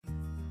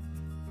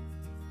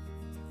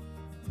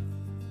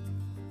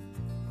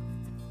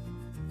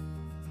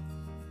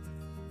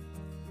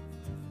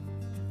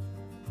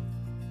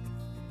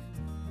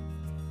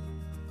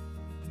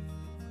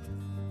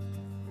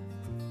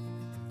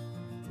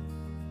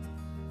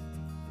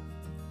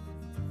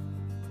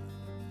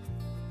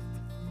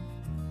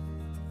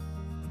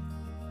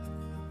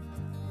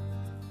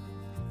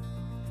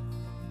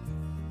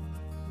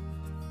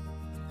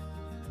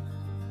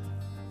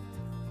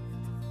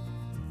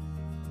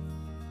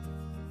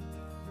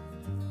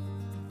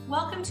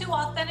Welcome to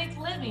Authentic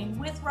Living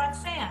with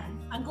Roxanne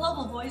on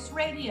Global Voice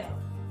Radio.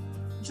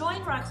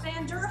 Join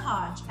Roxanne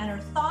Derhodge and her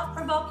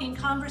thought-provoking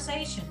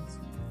conversations,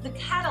 the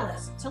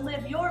catalyst to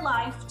live your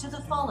life to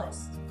the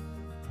fullest.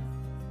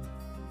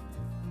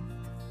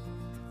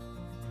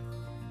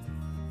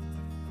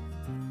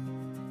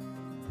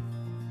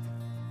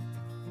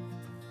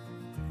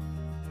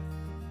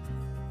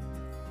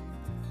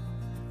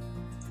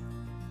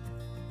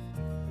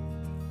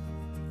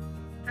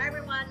 Hi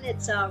everyone,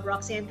 it's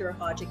Roxanne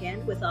Derhodge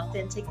again with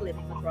Authentic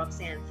Living with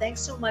Roxanne. Thanks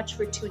so much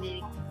for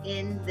tuning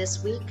in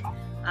this week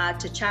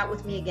to chat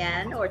with me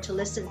again or to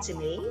listen to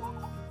me.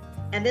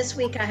 And this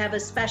week I have a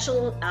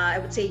special, I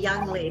would say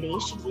young lady,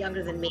 she's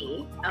younger than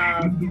me,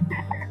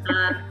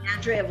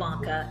 Andrea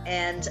Ivanka.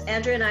 And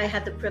Andrea and I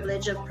had the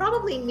privilege of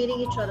probably meeting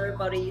each other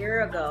about a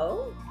year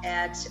ago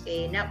at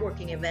a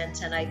networking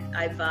event, and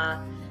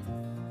I've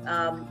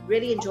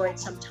really enjoyed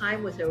some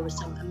time with her with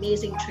some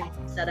amazing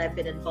trainings that I've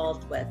been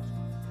involved with.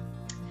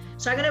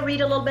 So I'm going to read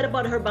a little bit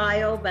about her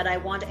bio, but I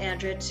want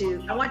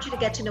you to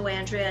get to know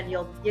Andrea, and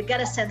you'll get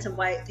a sense of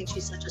why I think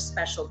she's such a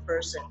special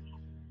person.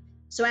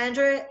 So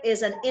Andrea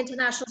is an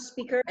international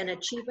speaker and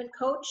achievement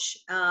coach.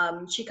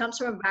 She comes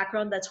from a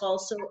background that's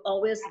also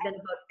always been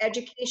about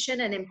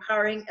education and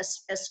empowering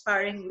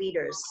aspiring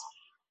leaders.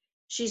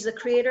 She's the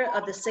creator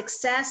of the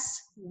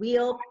Success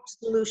Wheel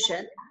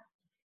Solution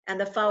and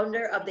the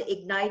founder of the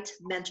Ignite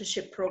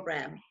Mentorship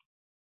Program,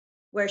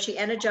 where she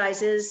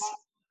energizes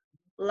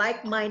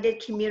like-minded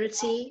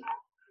community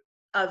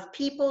of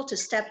people to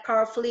step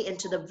powerfully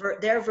into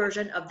their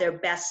version of their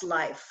best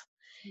life.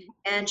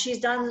 And she's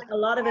done a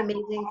lot of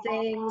amazing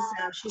things.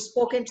 She's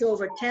spoken to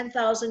over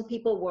 10,000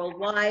 people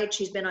worldwide.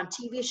 She's been on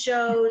TV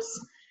shows.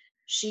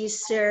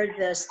 She's shared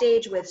the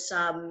stage with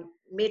some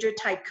major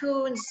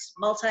tycoons,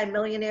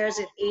 multi-millionaires,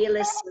 and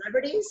A-list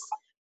celebrities,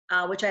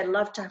 which I'd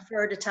love for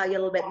her to tell you a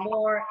little bit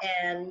more.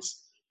 And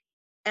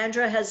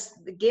Andrea has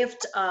the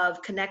gift of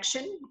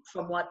connection,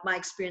 from what my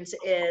experience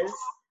is,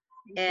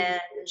 and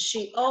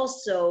she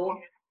also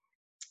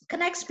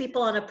connects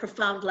people on a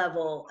profound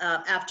level.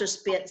 After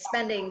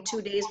spending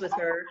 2 days with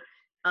her,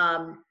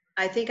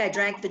 I think I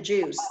drank the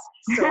juice.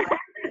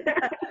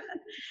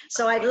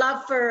 So I'd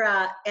love for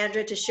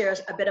Andrea to share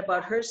a bit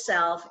about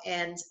herself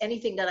and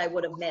anything that I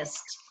would have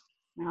missed.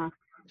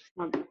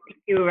 Well, thank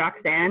you,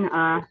 Roxanne.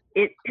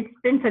 It's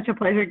been such a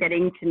pleasure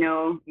getting to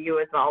know you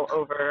as well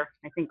over,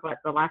 I think,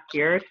 the last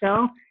year or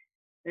so.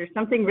 There's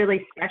something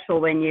really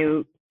special when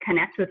you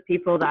connect with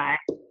people that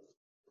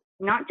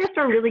not just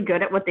are really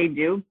good at what they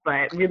do,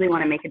 but really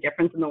want to make a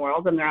difference in the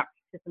world, and they're up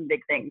to some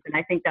big things. And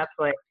I think that's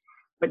what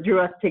drew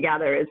us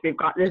together, is we've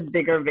got this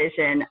bigger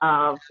vision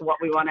of what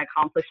we want to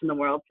accomplish in the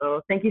world.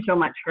 So thank you so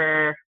much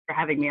for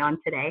having me on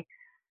today.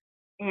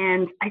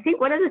 And I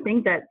think one of the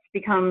things that's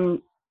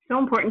become so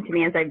important to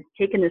me as I've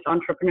taken this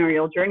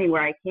entrepreneurial journey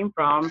where I came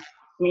from,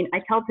 I mean,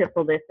 I tell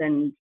people this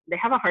and they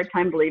have a hard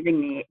time believing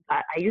me,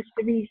 but I used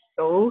to be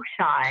so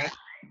shy,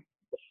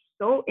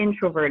 so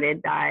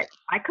introverted that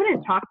I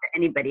couldn't talk to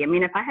anybody. I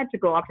mean, if I had to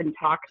go up and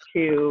talk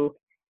to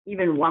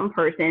even one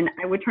person,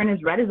 I would turn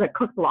as red as a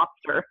cooked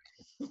lobster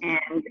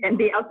and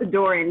be out the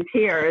door in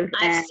tears.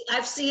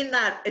 I've seen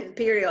that in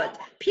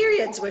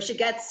periods where she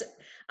gets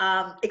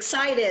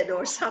excited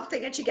or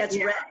something and she gets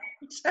red.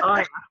 Oh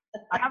yeah,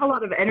 I have a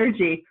lot of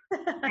energy.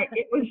 I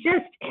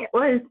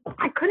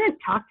couldn't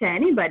talk to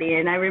anybody.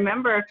 And I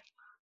remember,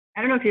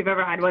 I don't know if you've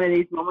ever had one of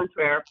these moments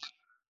where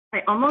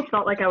I almost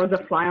felt like I was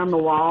a fly on the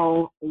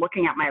wall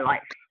looking at my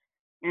life.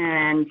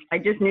 And I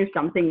just knew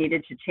something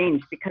needed to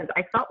change because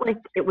I felt like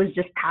it was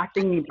just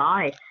passing me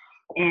by.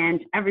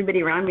 And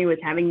everybody around me was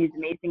having these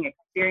amazing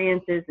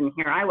experiences. And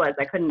here I was,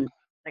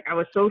 I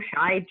was so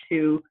shy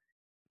to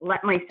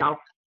let myself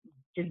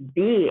just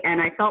be.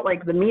 And I felt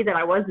like the me that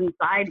I was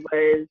inside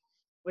was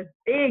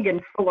big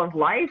and full of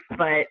life.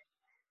 But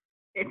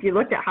if you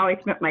looked at how I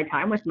spent my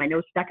time with my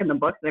nose stuck in the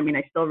books, I mean,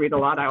 I still read a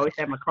lot. I always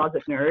say I'm a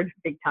closet nerd,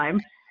 big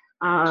time.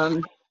 I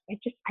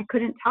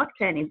couldn't talk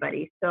to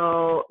anybody.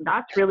 So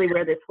that's really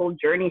where this whole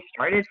journey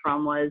started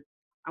from, was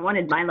I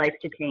wanted my life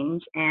to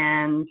change.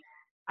 And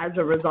as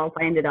a result,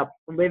 I ended up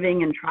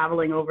living and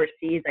traveling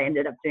overseas. I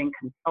ended up doing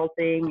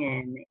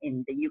consulting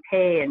in the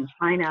UK and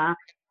China,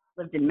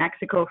 lived in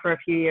Mexico for a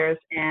few years.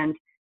 And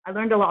I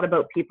learned a lot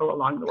about people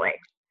along the way,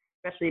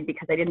 especially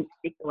because I didn't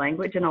speak the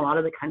language in a lot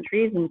of the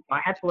countries. And so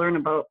I had to learn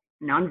about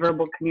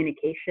nonverbal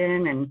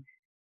communication and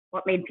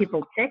what made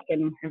people tick,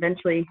 and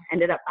eventually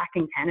ended up back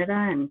in Canada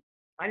and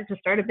decided to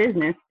start a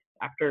business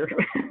after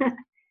a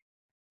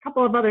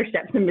couple of other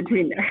steps in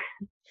between there.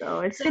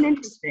 So it's been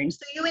interesting. So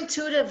you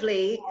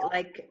intuitively,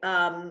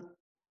 and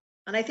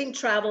I think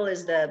travel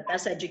is the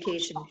best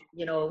education,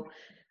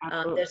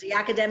 there's the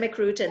academic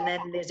route, and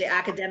then there's the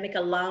academic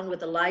along with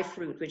the life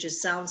route, which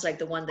sounds like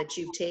the one that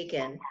you've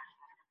taken.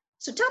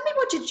 So tell me,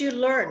 what did you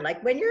learn?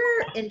 Like when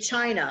you're in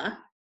China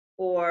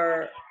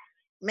or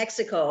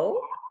Mexico,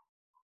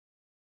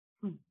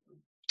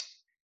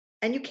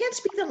 and you can't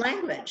speak the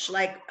language,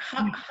 like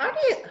how do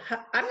you,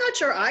 I'm not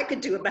sure I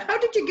could do it, but how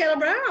did you get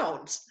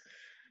around?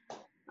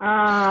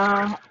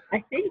 I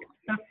think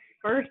the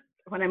first,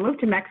 when when I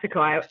moved to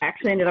Mexico, I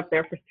actually ended up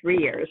there for 3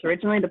 years.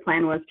 Originally, the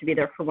plan was to be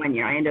there for 1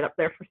 year. I ended up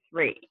there for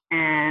 3.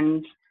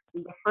 And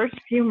the first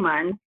few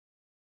months,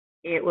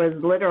 it was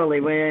literally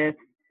with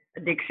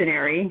a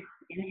dictionary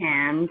in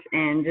hand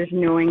and just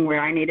knowing where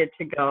I needed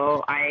to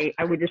go. I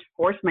would just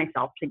force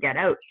myself to get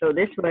out. So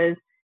this was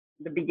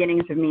the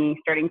beginnings of me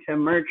starting to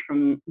emerge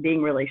from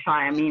being really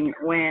shy. I mean,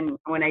 when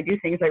I do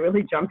things, I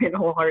really jump in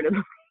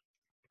wholeheartedly.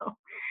 So,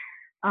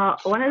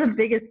 one of the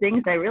biggest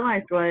things I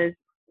realized was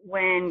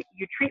when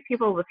you treat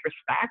people with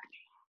respect,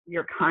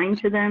 you're kind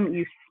to them,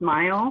 you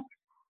smile.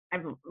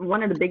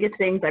 One of the biggest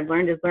things I've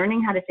learned is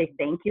learning how to say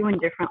thank you in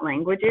different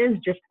languages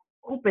just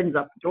opens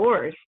up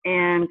doors.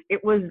 And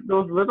it was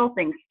those little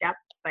things, step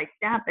by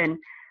step. And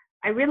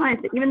I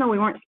realized that even though we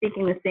weren't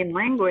speaking the same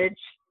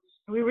language,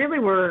 we really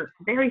were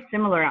very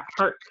similar at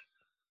heart,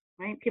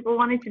 right? People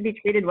wanted to be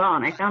treated well.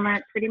 And I found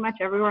that pretty much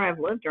everywhere I've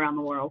lived around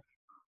the world.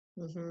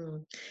 Mm-hmm.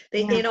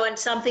 Yeah. You know, and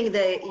something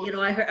that, you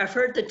know, I've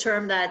heard the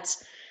term that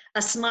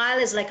a smile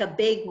is like a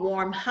big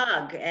warm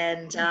hug.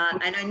 And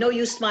I know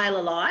you smile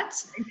a lot.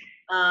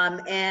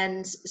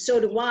 And so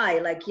do I,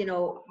 like, you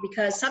know,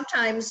 because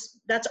sometimes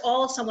that's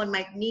all someone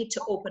might need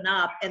to open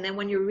up. And then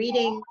when you're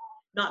reading,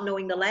 not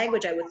knowing the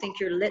language, I would think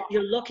you're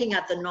looking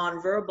at the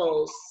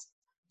nonverbals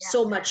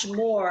so much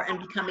more and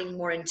becoming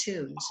more in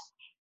tuned.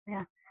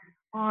 Yeah.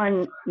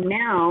 And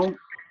now,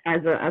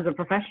 as a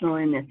professional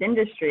in this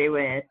industry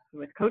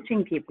with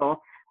coaching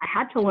people, I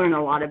had to learn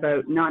a lot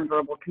about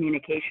nonverbal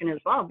communication as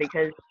well,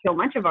 because so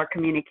much of our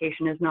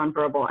communication is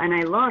nonverbal. And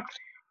I look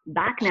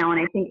back now,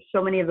 and I think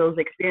so many of those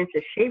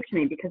experiences shaped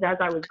me, because as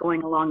I was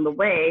going along the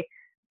way,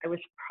 I was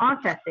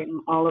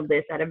processing all of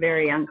this at a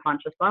very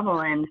unconscious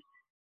level. And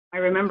I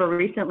remember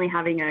recently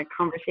having a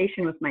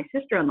conversation with my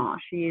sister-in-law.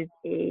 She's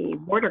a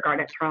border guard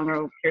at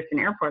Toronto Pearson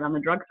Airport on the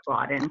drug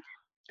squad, and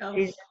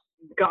she's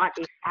got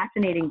a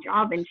fascinating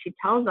job. And she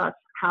tells us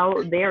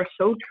how they are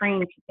so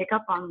trained to pick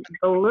up on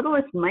the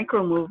littlest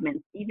micro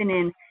movements, even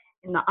in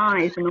the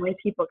eyes and the way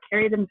people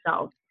carry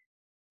themselves.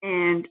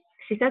 And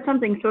she said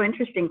something so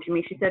interesting to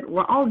me. She said,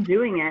 we're all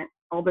doing it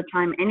all the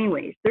time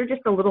anyways. They're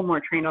just a little more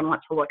trained on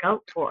what to look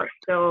out for.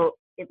 So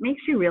it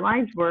makes you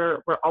realize we're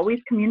always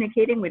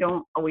communicating. We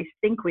don't always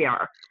think we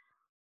are.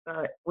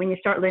 But when you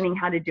start learning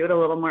how to do it a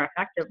little more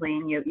effectively,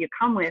 and you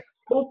come with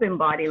open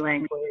body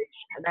language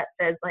that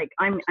says, like,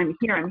 I'm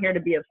here to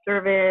be of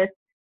service.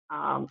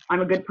 I'm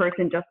a good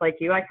person just like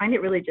you. I find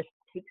it really just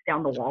takes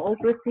down the walls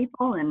with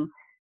people. And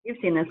you've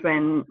seen this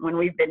when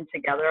we've been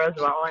together as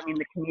well. I mean,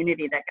 the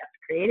community that gets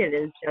created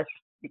is just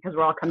because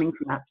we're all coming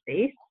from that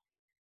space,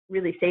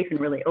 really safe and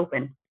really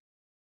open. Does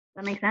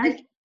that make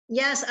sense?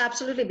 Yes,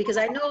 absolutely. Because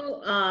I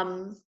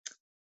know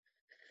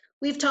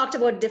we've talked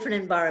about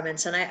different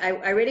environments, and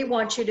I really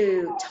want you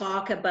to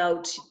talk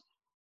about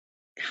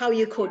how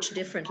you coach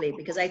differently,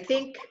 because I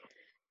think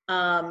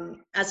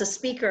as a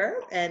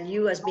speaker, and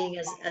you as being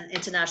as an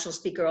international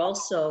speaker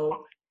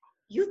also,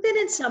 you've been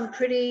in some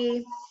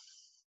pretty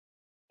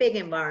big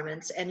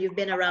environments, and you've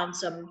been around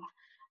some,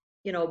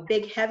 you know,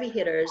 big heavy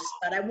hitters.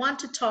 But I want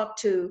to talk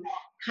to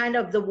kind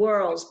of the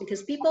worlds,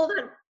 because people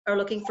that are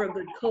looking for a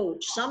good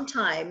coach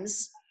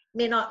sometimes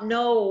may not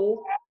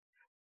know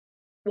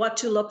what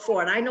to look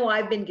for. And I know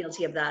I've been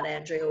guilty of that,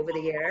 Andrea, over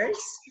the years.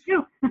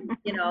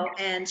 You know,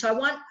 and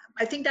so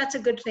I think that's a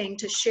good thing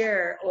to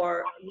share,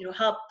 or, you know,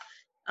 help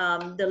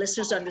the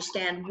listeners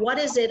understand what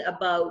is it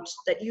about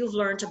that you've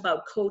learned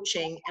about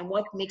coaching and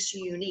what makes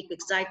you unique.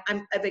 Because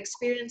I've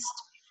experienced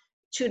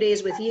 2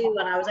 days with you,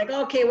 and I was like,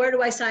 okay, where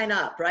do I sign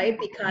up, right?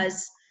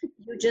 Because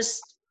you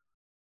just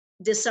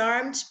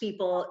disarmed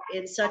people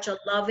in such a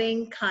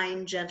loving,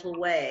 kind, gentle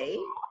way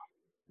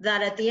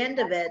that at the end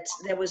of it,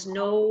 there was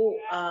no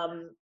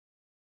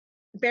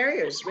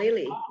barriers,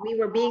 really. We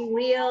were being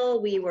real.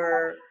 We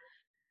were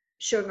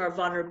showing our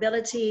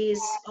vulnerabilities,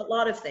 a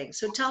lot of things.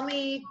 So tell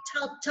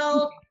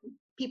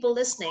people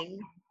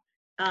listening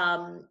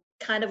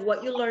kind of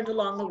what you learned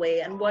along the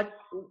way, and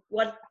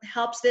what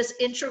helps this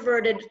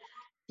introverted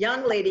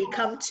young lady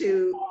come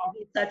to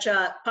be such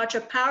a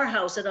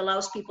powerhouse that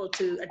allows people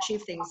to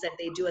achieve things that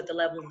they do at the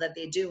level that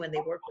they do when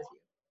they work with you.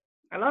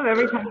 I love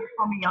every time you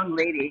call me young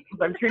lady,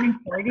 because I'm turning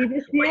 40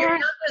 this year. Well, you're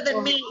younger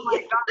than me. Oh my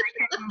God,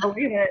 I can't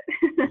believe it.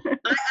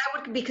 I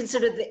would be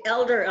considered the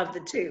elder of the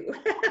two.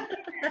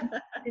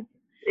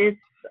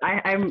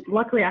 I'm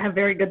luckily I have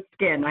very good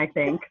skin, I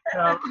think.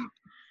 So,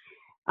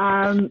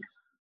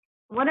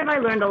 what have I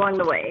learned along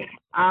the way?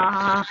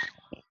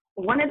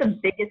 One of the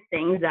biggest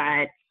things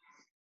that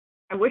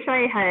I wish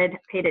I had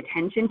paid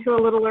attention to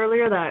a little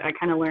earlier, that I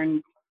kind of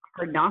learned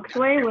hard knocks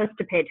way, was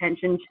to pay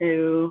attention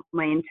to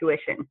my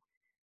intuition.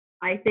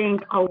 I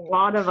think a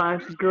lot of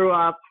us grew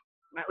up,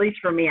 at least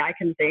for me, I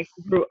can say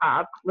grew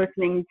up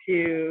listening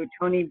to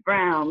Tony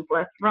Brown,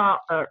 Les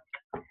Ross.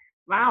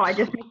 Wow, I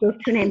just made those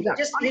two names up.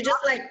 You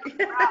just like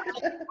I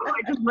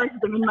just merged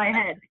them in my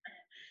head.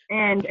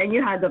 And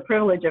you had the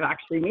privilege of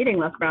actually meeting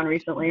Les Brown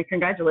recently.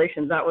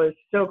 Congratulations. That was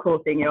so cool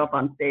seeing you up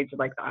on stage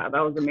like that.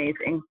 That was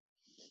amazing.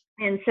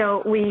 And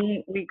so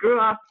we grew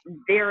up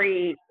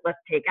very, let's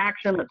take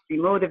action, let's be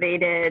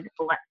motivated,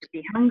 let's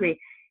be hungry.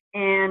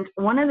 And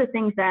one of the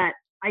things that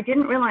I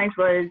didn't realize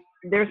was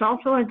there's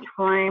also a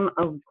time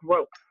of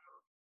growth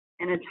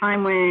and a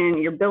time when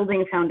you're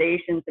building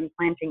foundations and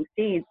planting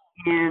seeds,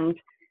 and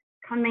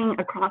coming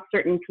across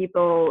certain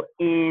people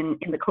in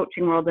the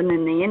coaching world and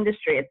in the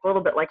industry. It's a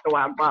little bit like the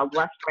wild, wild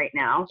west right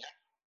now.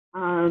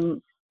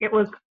 It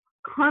was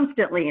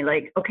constantly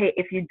like, okay,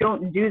 if you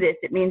don't do this,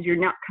 it means you're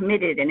not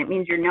committed and it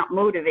means you're not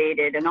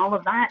motivated and all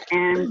of that.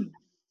 And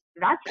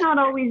that's not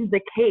always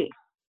the case.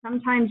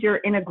 Sometimes you're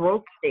in a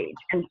growth stage.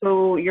 And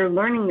so you're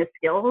learning the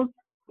skills,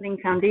 putting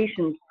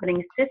foundations,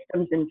 putting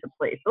systems into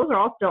place. Those are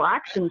all still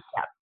action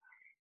steps.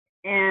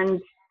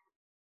 And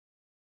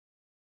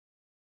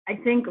I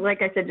think,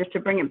 like I said, just to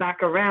bring it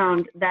back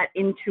around, that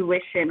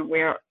intuition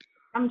where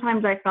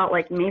sometimes I felt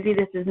like maybe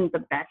this isn't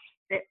the best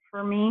fit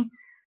for me.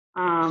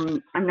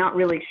 I'm not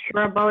really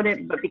sure about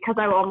it, but because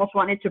I almost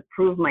wanted to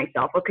prove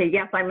myself. Okay,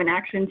 yes, I'm an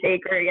action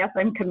taker. Yes,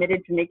 I'm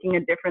committed to making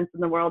a difference in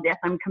the world. Yes,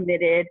 I'm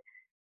committed.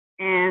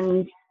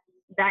 And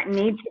that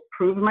need to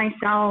prove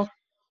myself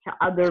to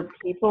other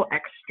people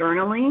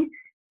externally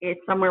is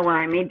somewhere where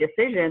I made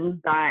decisions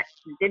that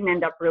didn't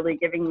end up really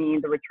giving me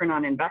the return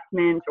on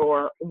investment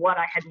or what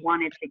I had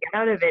wanted to get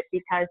out of it,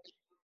 because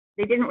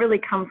they didn't really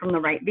come from the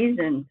right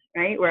reasons,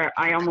 right? Where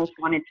I almost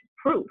wanted to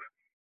prove,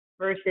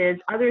 versus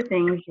other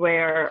things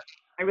where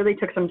I really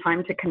took some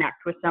time to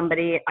connect with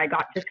somebody. I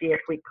got to see if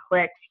we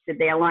clicked. Did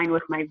they align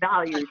with my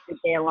values? Did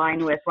they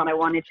align with what I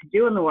wanted to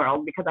do in the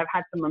world? Because I've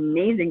had some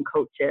amazing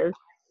coaches.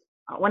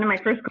 One of my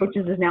first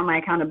coaches is now my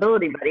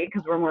accountability buddy,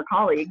 because we're more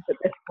colleagues at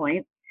this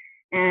point.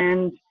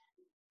 And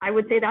I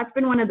would say that's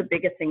been one of the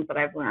biggest things that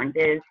I've learned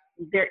is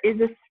there is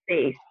a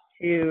space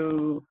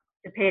to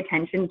pay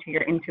attention to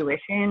your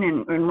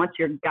intuition and what's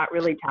your gut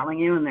really telling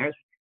you. And there's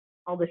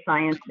all the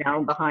science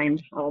now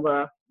behind all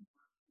the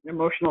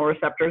emotional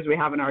receptors we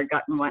have in our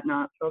gut and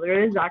whatnot. So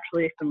there is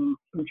actually some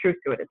truth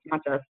to it. It's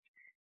not just,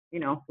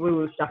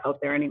 woo-woo stuff out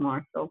there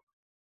anymore. So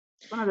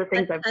one of the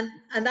things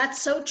and that's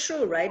so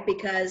true, right?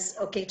 Because,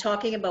 okay,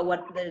 talking about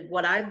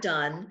what I've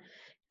done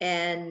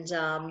and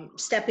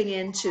stepping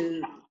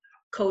into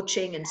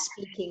coaching and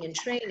speaking and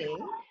training,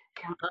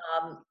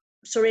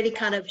 it's already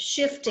kind of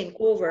shifting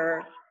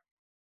over.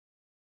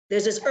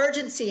 There's this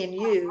urgency in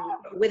you,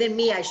 within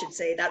me, I should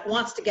say, that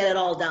wants to get it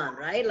all done,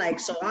 right? Like,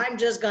 so I'm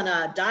just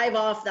gonna dive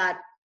off that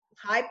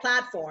high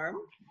platform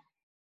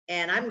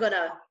and I'm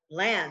gonna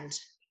land.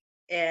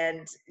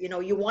 And,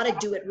 you want to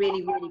do it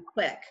really, really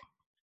quick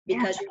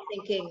because you're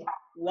thinking,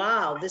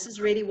 wow, this is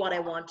really what I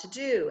want to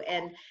do.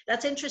 And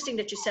that's interesting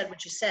that you said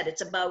what you said. It's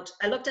about,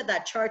 I looked at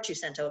that chart you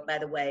sent out, by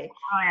the way.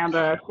 Oh, yeah,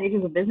 the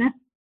stages of business?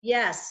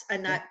 Yes,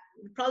 and that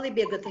would probably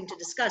be a good thing to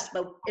discuss,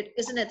 but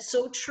isn't it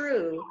so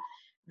true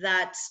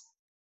that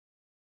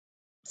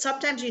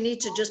sometimes you need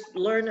to just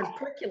learn and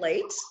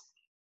percolate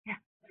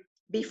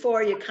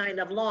before you kind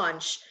of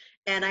launch.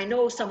 And I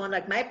know someone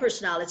like my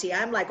personality,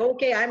 I'm like,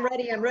 okay, I'm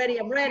ready.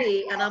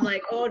 And I'm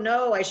like, oh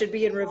no, I should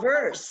be in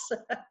reverse.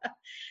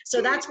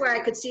 So that's where I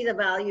could see the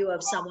value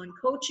of someone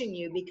coaching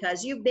you,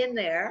 because you've been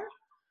there,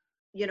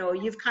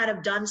 you've kind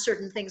of done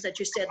certain things that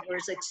you said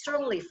was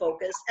externally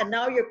focused. And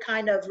now you're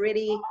kind of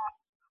really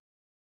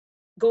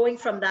going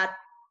from that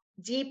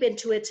deep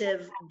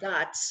intuitive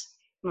gut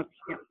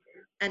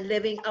and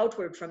living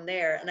outward from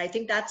there. And I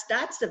think that's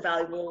the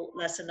valuable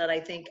lesson that I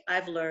think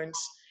I've learned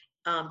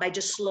by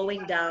just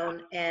slowing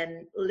down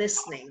and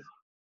listening.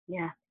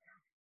 Yeah.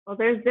 Well,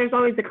 there's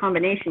always a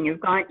combination.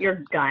 You've got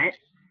your gut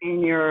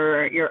and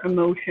your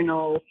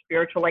emotional,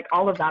 spiritual, like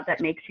all of that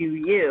makes you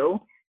you.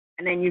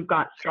 And then you've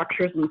got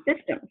structures and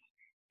systems.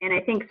 And I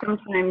think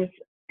sometimes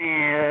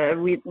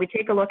we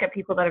take a look at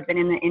people that have been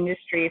in the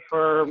industry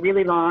for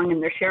really long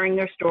and they're sharing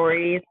their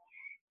stories.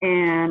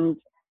 And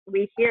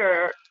we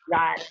hear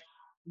that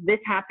this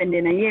happened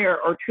in a year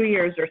or 2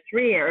 years or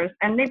 3 years.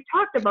 And they've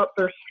talked about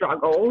their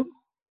struggles.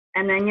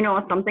 And then,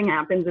 if something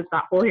happens, it's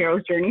that whole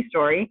hero's journey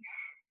story.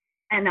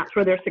 And that's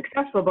where they're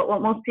successful. But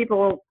what most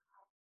people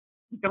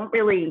don't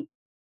really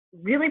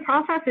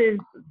process is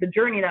the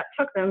journey that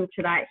took them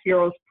to that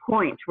hero's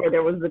point where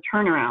there was the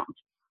turnaround.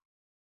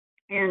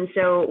 And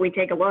so we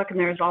take a look and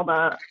there's all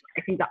the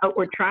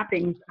outward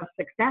trappings of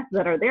success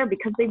that are there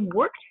because they've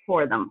worked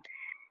for them.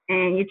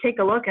 And you take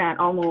a look at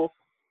almost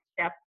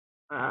step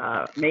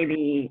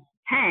maybe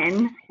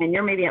 10, and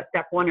you're maybe at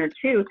step 1 or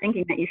 2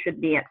 thinking that you should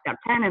be at step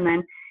 10. And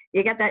then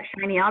you get that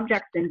shiny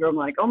object syndrome,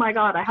 like, oh my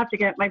God, I have to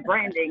get my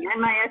branding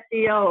and my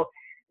SEO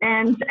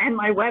and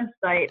my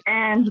website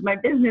and my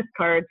business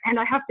cards, and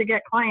I have to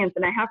get clients,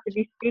 and I have to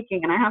be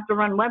speaking, and I have to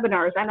run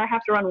webinars, and I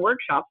have to run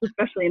workshops,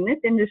 especially in this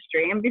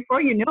industry. And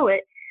before you know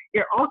it,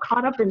 you're all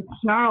caught up and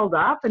snarled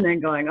up and then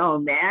going, oh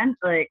man,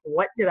 like,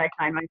 what did I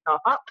sign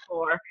myself up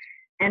for?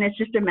 And it's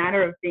just a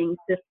matter of being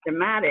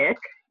systematic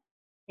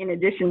in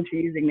addition to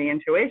using the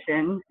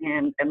intuition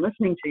and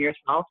listening to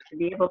yourself to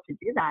be able to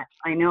do that.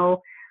 I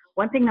know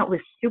one thing that was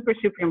super,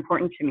 super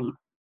important to me,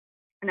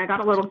 and I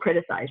got a little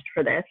criticized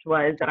for this,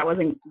 was that I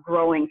wasn't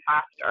growing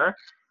faster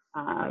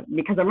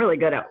because I'm really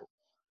good at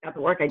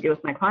the work I do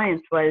with my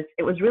clients.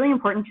 It was really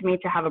important to me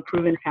to have a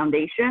proven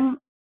foundation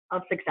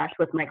of success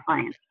with my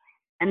clients.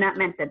 And that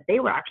meant that they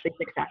were actually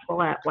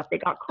successful at what they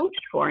got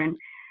coached for. And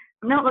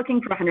I'm not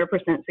looking for 100%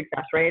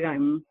 success rate.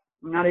 I'm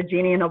not a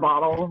genie in a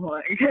bottle.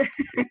 Like,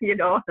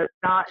 that's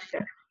not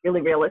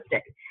really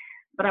realistic.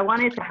 But I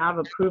wanted to have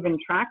a proven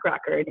track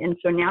record. And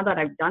so now that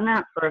I've done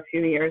that for a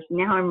few years,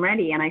 now I'm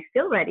ready, and I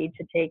feel ready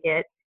to take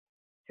it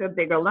to a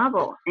bigger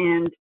level.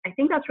 And I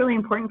think that's really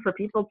important for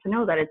people to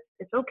know, that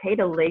it's okay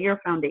to lay your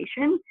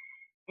foundation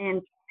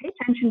and pay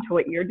attention to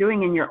what you're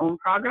doing in your own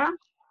progress.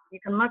 You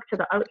can look to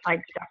the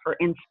outside stuff for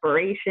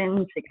inspiration,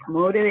 to get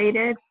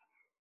motivated.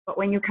 But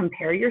when you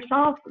compare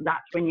yourself,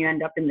 that's when you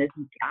end up in this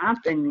gap,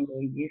 and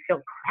you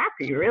feel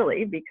crappy,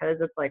 really, because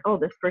it's like, oh,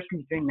 this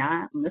person's doing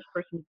that and this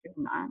person's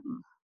doing that.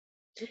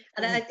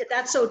 And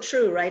that's so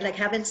true, right? Like,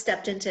 having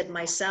stepped into it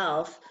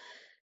myself,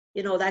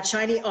 that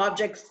shiny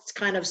object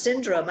kind of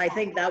syndrome, I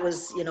think that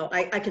was,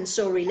 I can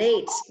so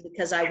relate,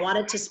 because I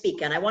wanted to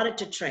speak, and I wanted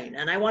to train,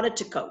 and I wanted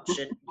to coach,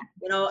 and,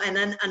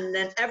 and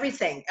then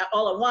everything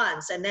all at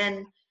once. And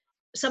then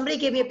somebody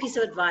gave me a piece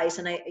of advice,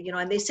 and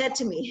and they said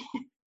to me,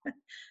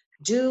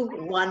 do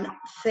one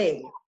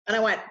thing. And I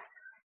went,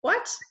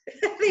 what?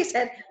 They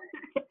said,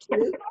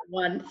 do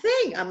one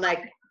thing. I'm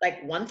like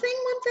one thing?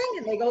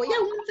 And they go, yeah,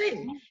 one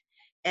thing.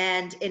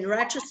 And in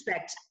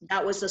retrospect,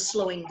 that was a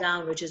slowing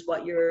down, which is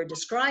what you're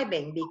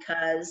describing,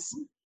 because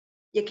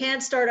you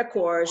can't start a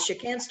course, you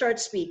can't start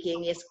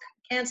speaking, you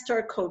can't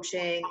start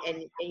coaching,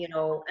 and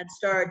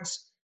start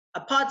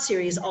a pod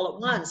series all at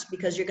once,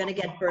 because you're going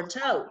to get burnt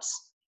out.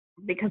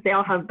 Because they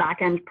all have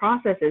back-end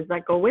processes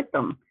that go with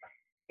them.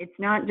 It's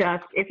not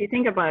just, if you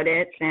think about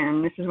it,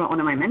 and this is what one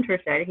of my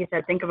mentors said, he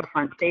said, think of a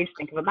front stage,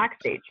 think of a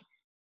backstage.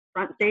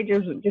 Front stage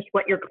is just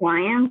what your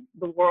clients,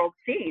 the world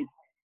sees.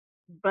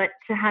 But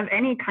to have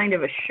any kind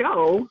of a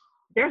show,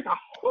 there's a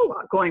whole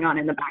lot going on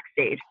in the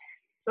backstage.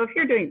 So if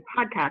you're doing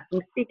podcasts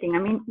and speaking, I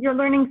mean, you're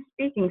learning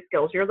speaking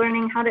skills. You're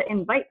learning how to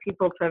invite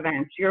people to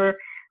events. You're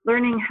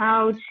learning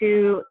how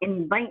to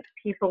invite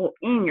people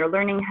in. You're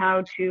learning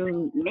how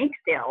to make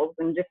sales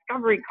and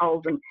discovery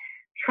calls and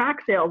track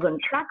sales and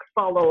track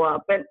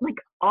follow-up, and like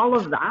all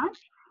of that.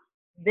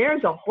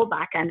 There's a whole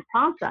back-end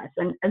process.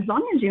 And as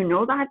long as you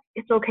know that,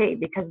 it's okay,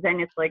 because then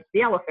it's like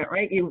the elephant,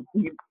 right? You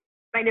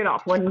bite it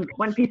off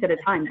one piece at a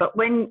time. But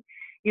when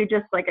you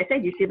just, like I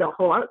said, you see the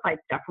whole outside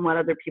stuff from what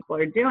other people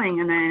are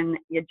doing, and then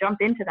you jump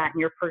into that in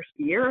your first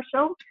year or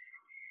so,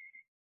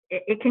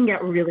 it can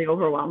get really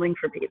overwhelming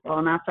for people.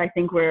 And that's, I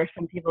think, where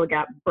some people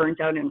get burnt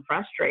out and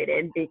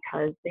frustrated,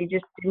 because they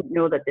just didn't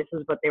know that this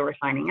is what they were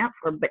signing up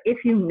for. But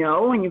if you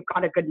know, and you've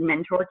got a good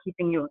mentor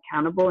keeping you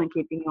accountable and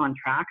keeping you on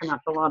track, and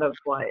that's a lot of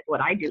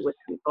what I do with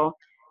people,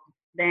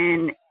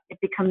 then it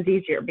becomes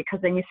easier, because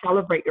then you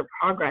celebrate your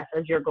progress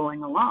as you're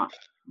going along.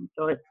 And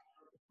so it's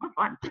more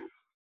fun.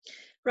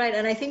 Right.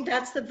 And I think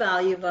that's the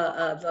value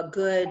of a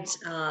good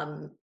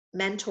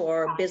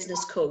mentor,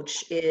 business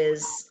coach,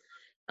 is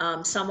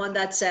someone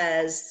that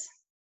says,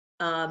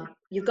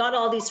 you've got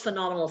all these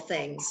phenomenal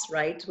things,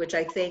 right? Which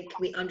I think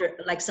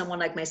like someone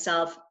like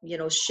myself,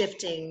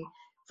 shifting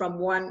from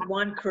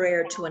one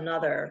career to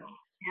another.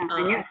 Yeah,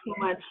 and you have so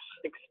much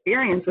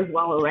experience as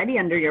well already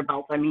under your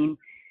belt. I mean,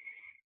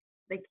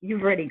 like,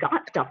 you've already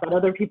got stuff that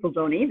other people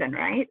don't even,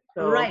 right?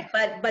 So. Right,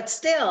 but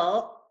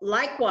still,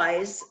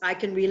 likewise, I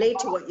can relate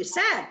to what you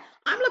said.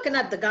 I'm looking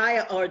at the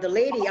guy or the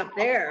lady up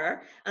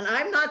there, and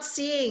I'm not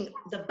seeing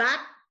the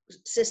back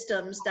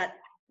systems that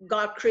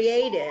got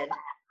created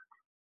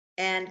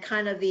and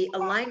kind of the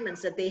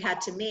alignments that they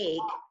had to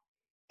make.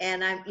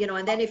 And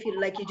and then if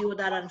you do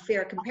that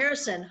unfair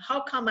comparison,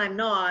 how come I'm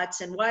not,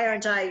 and why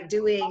aren't I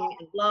doing,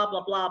 and blah,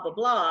 blah, blah, blah,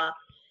 blah.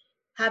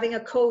 Having a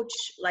coach,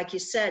 like you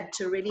said,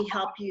 to really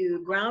help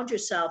you ground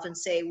yourself and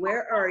say,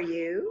 where are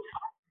you?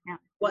 Yeah.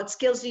 What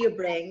skills do you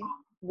bring?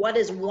 What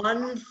is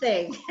one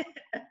thing,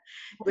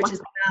 which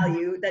is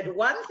value, that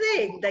one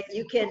thing that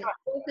you can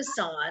focus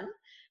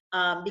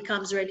on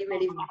becomes really,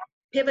 really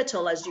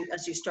pivotal as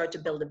you start to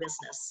build a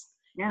business.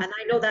 Yeah. And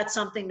I know that's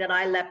something that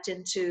I leapt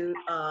into,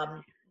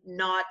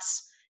 not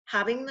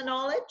having the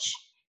knowledge.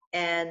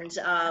 And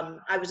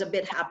I was a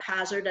bit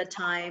haphazard at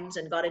times,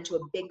 and got into a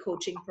big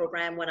coaching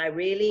program when I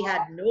really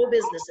had no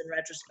business, in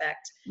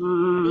retrospect,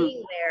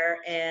 being there.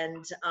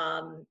 And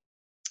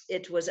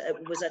it was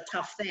a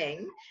tough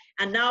thing.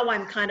 And now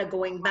I'm kind of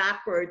going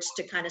backwards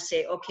to kind of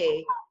say,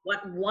 okay,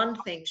 what one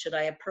thing should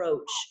I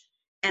approach?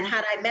 And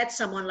had I met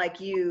someone like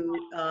you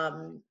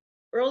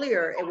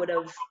earlier, it would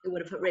have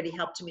really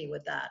helped me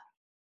with that.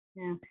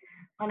 Yeah.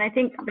 And I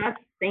think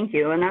thank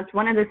you. And that's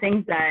one of the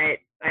things that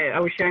I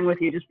was sharing with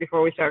you just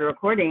before we started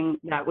recording,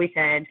 that we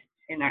said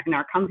in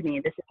our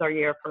company, this is our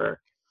year for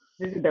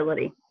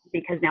visibility,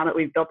 because now that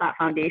we've built that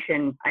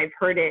foundation, I've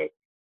heard it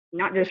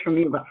not just from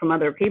you, but from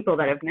other people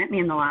that have met me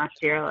in the last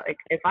year. Like,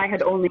 if I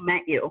had only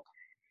met you.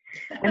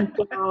 And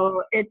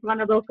so it's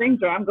one of those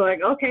things where I'm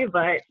going, okay,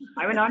 but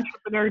I'm an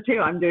entrepreneur too.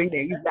 I'm doing the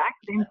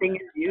exact same thing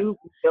as you,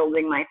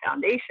 building my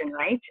foundation,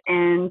 right?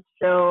 And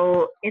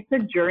so it's a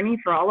journey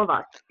for all of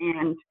us.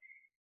 And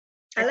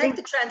I like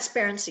the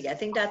transparency. I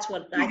think that's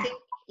what I think,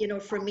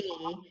 for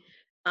me,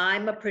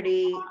 I'm a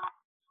pretty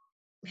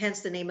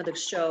hence the name of the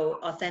show,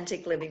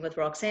 Authentic Living with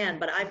Roxanne,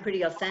 but I'm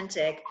pretty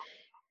authentic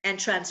and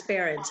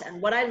transparent.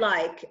 And what I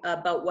like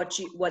about what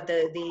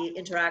the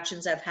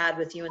interactions I've had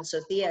with you and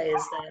Sophia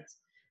is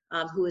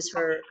that, who is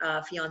her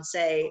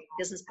fiance,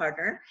 business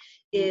partner,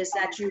 is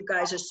that you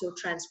guys are so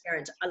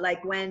transparent.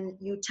 Like when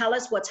you tell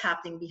us what's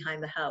happening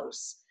behind the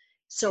house.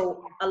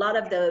 So a lot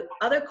of the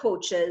other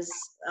coaches,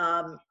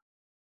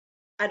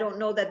 I don't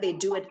know that they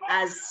do it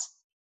as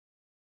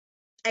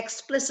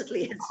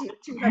explicitly as you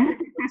two have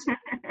been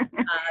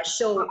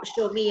able to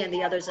show me and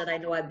the others that I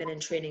know I've been in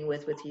training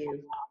with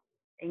you.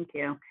 Thank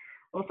you.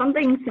 Well,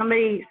 something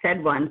somebody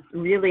said once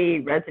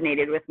really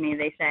resonated with me.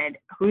 They said,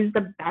 who's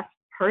the best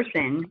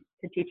person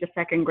to teach a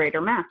second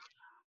grader math?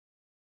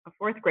 A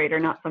fourth grader,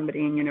 not somebody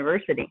in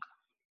university.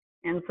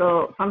 And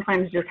so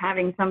sometimes just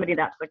having somebody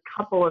that's a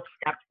couple of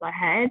steps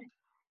ahead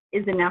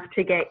is enough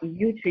to get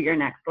you to your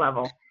next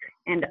level.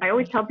 And I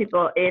always tell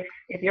people, if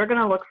you're going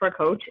to look for a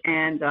coach,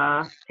 and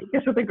take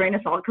this with a grain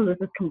of salt because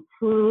this is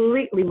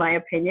completely my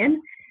opinion,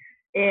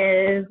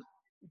 does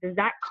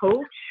that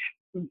coach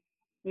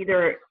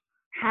either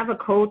have a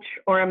coach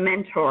or a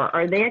mentor?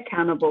 Are they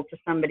accountable to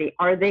somebody?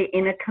 Are they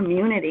in a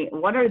community?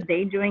 What are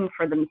they doing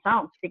for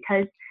themselves?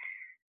 Because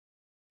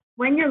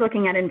when you're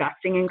looking at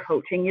investing in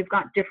coaching, you've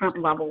got different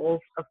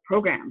levels of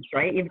programs,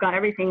 right? You've got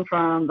everything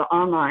from the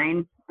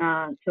online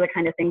to the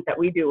kind of things that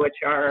we do, which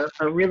are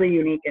really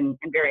unique and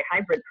very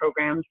hybrid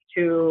programs,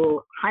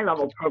 to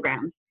high-level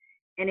programs.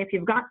 And if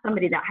you've got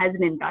somebody that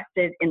hasn't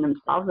invested in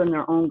themselves and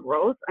their own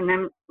growth, and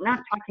I'm not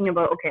talking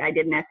about, okay, I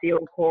did an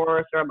SEO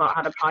course or about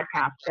how to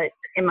podcast, but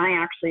am I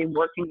actually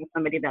working with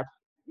somebody that's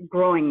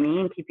growing me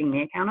and keeping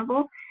me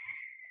accountable?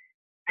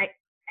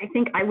 I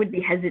think I would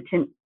be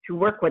hesitant to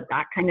work with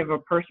that kind of a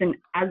person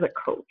as a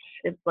coach.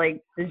 It's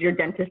like, does your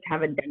dentist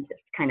have a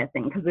dentist kind of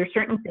thing? Because there's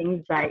certain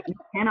things that you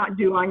cannot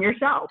do on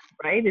yourself,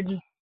 right?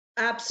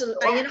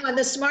 Absolutely. You know, and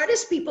the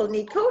smartest people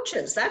need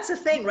coaches. That's the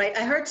thing, right?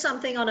 I heard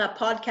something on a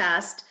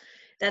podcast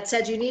that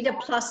said you need a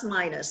plus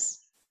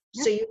minus.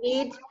 So you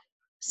need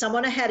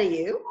someone ahead of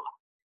you.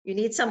 You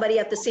need somebody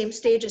at the same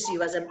stage as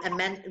you, as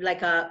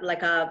like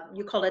a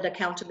you call it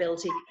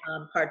accountability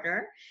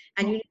partner,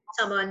 and you need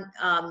someone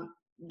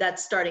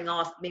that's starting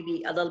off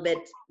maybe a little bit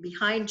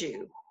behind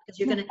you, because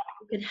you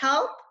can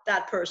help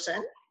that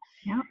person.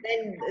 Yeah.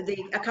 Then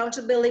the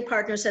accountability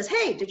partner says,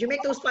 hey, did you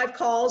make those 5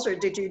 calls, or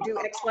did you do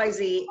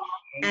XYZ?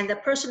 And the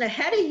person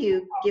ahead of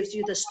you gives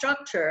you the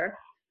structure,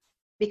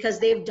 because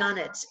they've done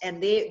it,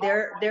 and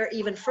they're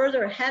even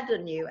further ahead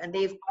than you, and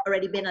they've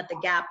already been at the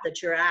gap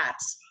that you're at.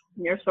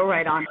 You're so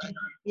right on.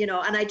 You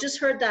know, and I just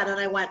heard that and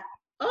I went,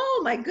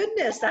 oh my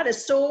goodness, that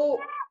is so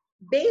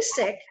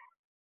basic,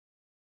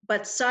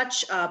 but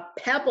such a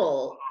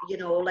pebble, you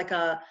know, like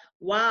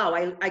wow,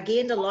 I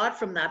gained a lot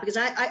from that, because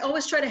I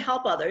always try to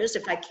help others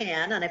if I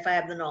can, and if I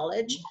have the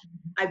knowledge.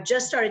 I've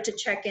just started to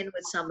check in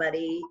with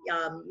somebody,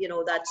 you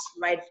know, that's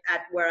right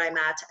at where I'm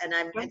at, and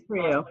I'm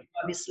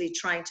obviously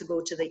trying to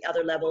go to the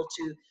other level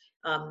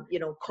to, you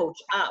know, coach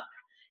up.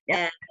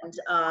 Yep.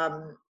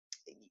 And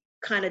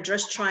kind of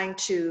just trying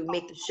to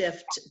make the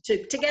shift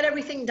to get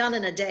everything done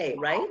in a day,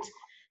 right?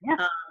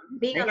 Yeah.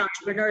 Being an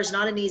entrepreneur is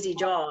not an easy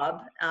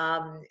job,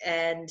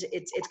 and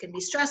it can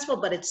be stressful,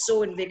 but it's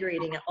so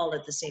invigorating all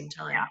at the same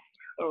time. Yeah,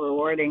 so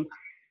rewarding.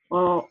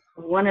 Well,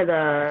 one of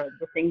the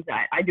things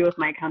that I do with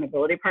my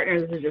accountability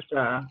partners is just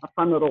a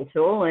fun little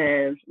tool.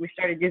 Is we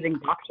started using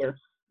Voxer,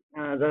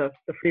 the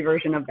free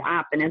version of the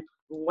app, and it's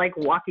like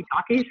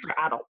walkie-talkies for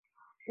adults.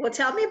 Well,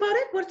 tell me about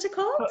it. What's it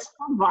called? So it's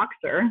called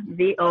Voxer,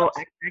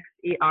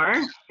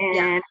 Voxxer,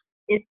 and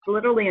it's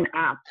literally an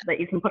app that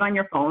you can put on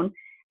your phone.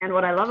 And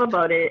what I love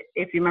about it,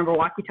 if you remember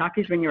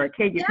walkie-talkies when you were a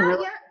kid, you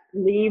can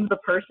leave the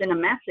person a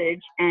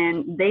message,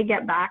 and they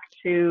get back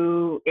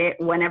to it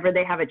whenever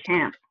they have a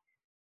chance.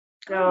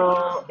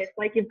 So it's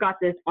like you've got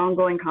this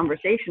ongoing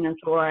conversation. And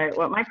so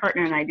what my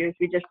partner and I do is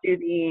we just do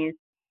these.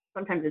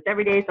 Sometimes it's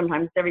every day,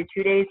 sometimes it's every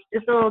 2 days,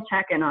 just a little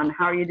check-in on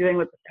how are you doing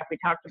with the stuff we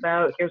talked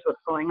about. Here's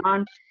what's going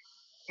on.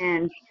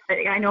 And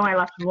I know I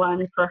left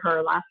one for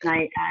her last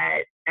night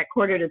at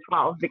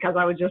 11:45 because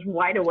I was just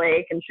wide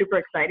awake and super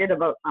excited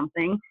about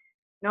something,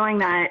 knowing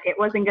that it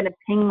wasn't going to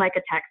ping like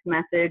a text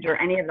message or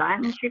any of that.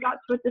 And she got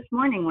to it this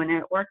morning when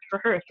it worked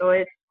for her. So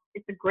it's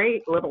a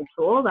great little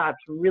tool that's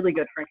really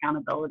good for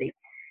accountability.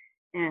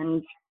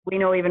 And we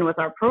know even with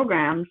our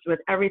programs, with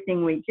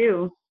everything we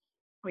do,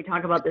 we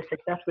talk about the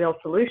success wheel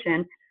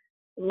solution.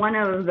 One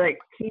of the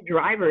key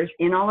drivers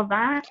in all of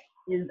that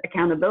is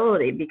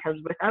accountability, because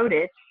without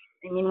it,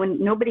 I mean,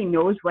 when nobody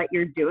knows what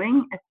you're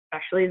doing,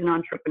 especially as an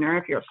entrepreneur,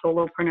 if you're a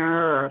solopreneur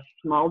or a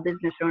small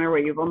business owner where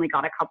you've only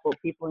got a couple of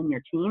people in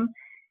your team,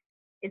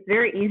 it's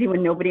very easy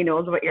when nobody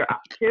knows what you're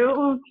up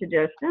to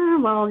just,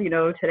 well, you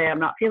know, today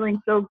I'm not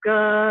feeling so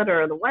good,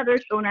 or the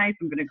weather's so nice,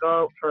 I'm going to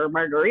go out for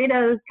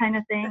margaritas kind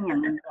of thing.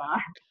 And,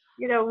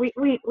 you know,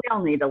 we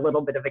all need a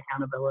little bit of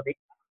accountability.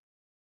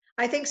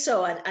 I think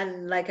so.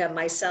 And like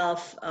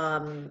myself,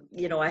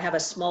 you know, I have a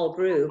small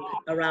group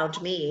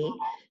around me,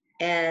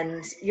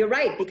 and you're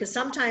right, because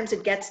sometimes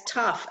it gets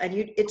tough, and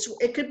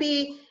it could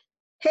be,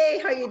 hey,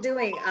 how you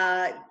doing?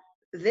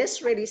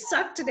 this really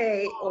sucked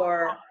today,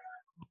 or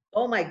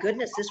oh my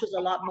goodness, this was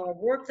a lot more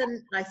work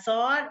than I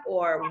thought,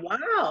 or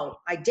wow,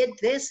 I did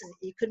this and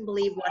you couldn't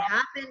believe what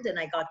happened, and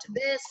I got to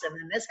this, and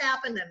then this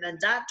happened, and then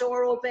that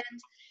door opened.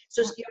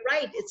 So you're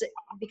right.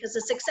 Because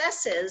the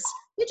success is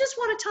you just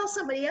want to tell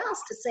somebody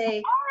else to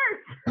say,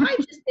 I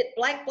just did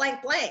blank,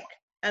 blank, blank.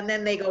 And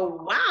then they go,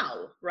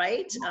 wow,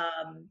 right?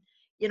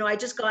 I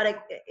just got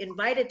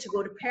invited to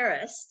go to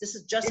Paris. This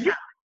has just happened.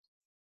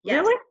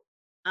 Yes. Really?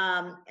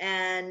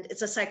 And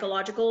it's a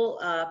psychological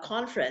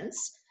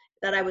conference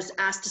that I was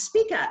asked to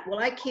speak at. Well,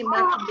 I came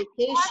back from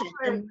vacation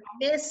and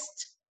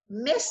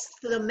missed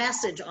the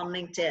message on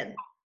LinkedIn.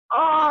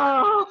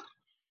 Oh.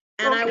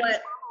 And I went,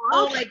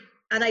 oh my,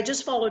 and I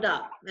just followed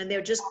up, and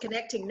they're just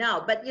connecting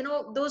now. But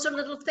those are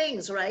little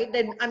things, right?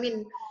 Then, I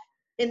mean,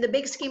 in the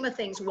big scheme of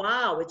things,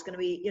 wow, it's going to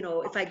be,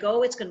 if I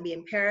go, it's going to be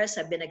in Paris.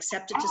 I've been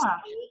accepted to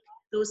speak,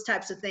 those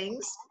types of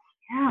things.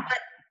 Yeah. But,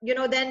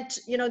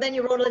 then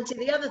you roll into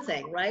the other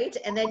thing, right?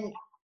 And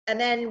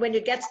then when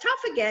it gets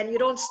tough again, you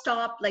don't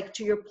stop, like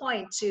to your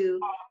point, to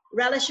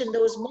relish in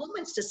those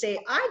moments to say,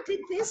 I did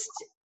this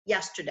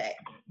yesterday.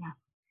 Yeah.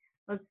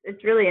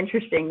 It's really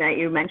interesting that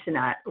you mentioned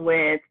that.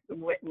 With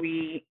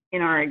we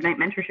in our Ignite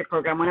mentorship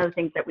program, one of the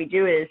things that we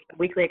do is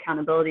weekly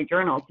accountability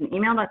journals, an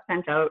email that's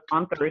sent out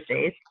on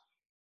Thursdays.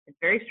 It's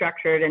very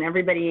structured, and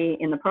everybody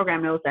in the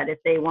program knows that if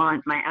they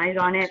want my eyes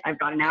on it, I've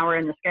got an hour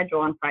in the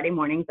schedule on Friday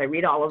mornings. I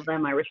read all of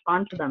them, I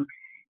respond to them.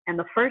 And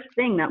the first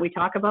thing that we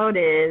talk about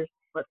is,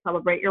 let's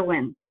celebrate your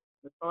wins.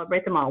 Let's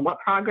celebrate them all. What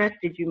progress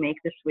did you make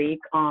this week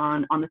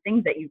on the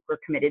things that you were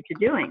committed to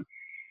doing?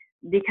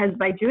 Because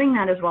by doing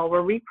that as well,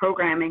 we're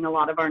reprogramming a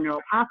lot of our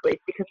neural pathways.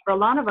 Because for a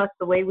lot of us,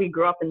 the way we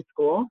grew up in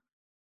school,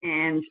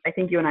 and I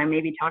think you and I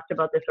maybe talked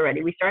about this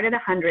already, we start at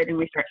 100 and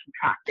we start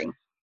subtracting.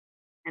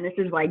 And this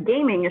is why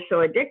gaming is so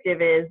addictive,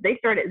 is they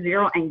start at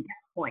 0 and get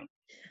points.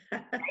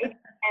 Right?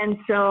 And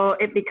so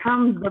it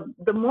becomes,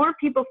 the more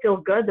people feel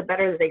good, the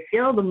better they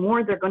feel, the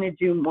more they're going to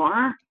do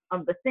more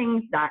of the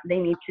things that they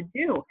need to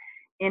do.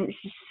 And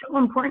it's just so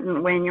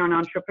important when you're an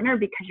entrepreneur,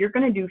 because you're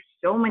going to do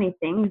so many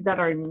things that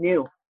are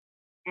new.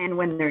 And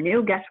when they're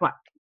new, guess what?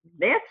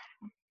 This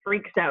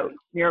freaks out.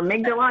 Your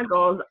amygdala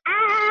goes,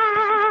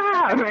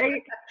 ah,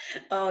 right?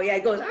 Oh, yeah,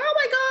 it goes, oh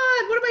my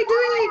God, what am I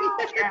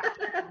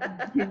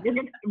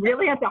doing?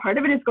 Really, at the heart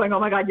of it, it's going,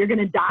 oh my God, you're going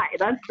to die.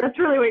 That's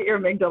really what your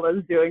amygdala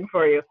is doing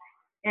for you.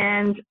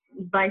 And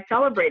by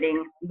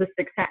celebrating the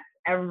success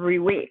every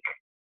week,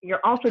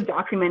 you're also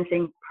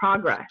documenting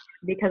progress.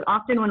 Because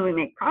often when we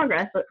make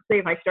progress, let's say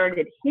if I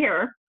started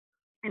here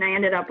and I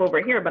ended up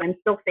over here, but I'm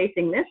still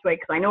facing this way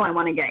because I know I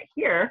want to get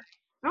here,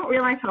 I don't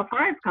realize how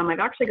far I've come. I've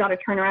actually got to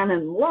turn around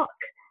and look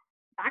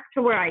back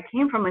to where I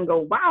came from and go,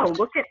 wow,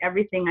 look at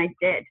everything I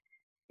did.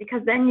 Because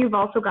then you've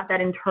also got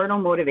that internal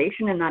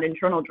motivation and that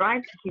internal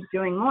drive to keep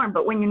doing more.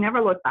 But when you never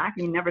look back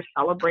and you never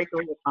celebrate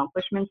those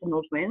accomplishments and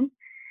those wins,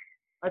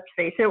 let's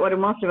face it, what do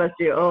most of us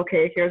do?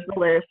 Okay, here's the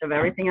list of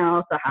everything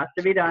else that has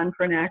to be done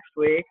for next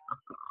week.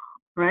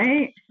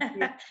 Right?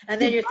 And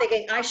then you're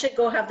thinking, I should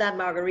go have that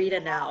margarita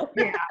now.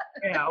 Yeah.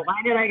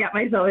 Why did I get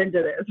myself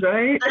into this,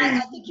 right? I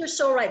think you're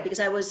so right,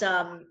 because I was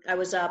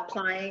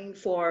applying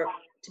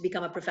to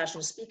become a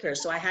professional speaker.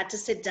 So I had to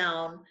sit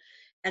down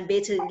and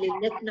basically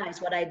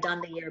recognize what I'd done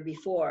the year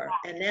before.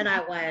 And then I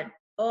went,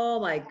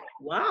 wow,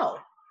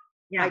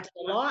 I did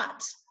a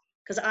lot.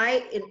 Because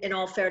I, in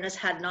all fairness,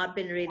 had not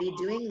been really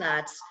doing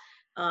that.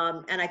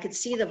 And I could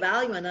see the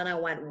value. And then I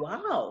went,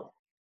 wow.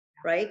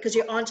 Right? Because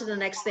you're on to the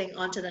next thing.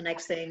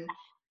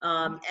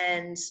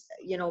 And,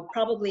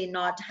 probably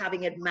not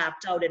having it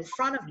mapped out in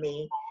front of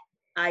me,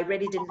 I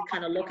really didn't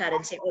kind of look at it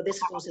and say, oh,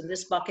 this goes in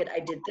this bucket. I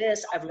did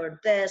this. I've learned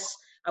this.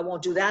 I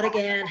won't do that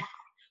again.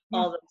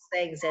 All those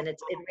things. And it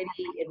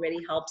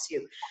really helps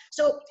you.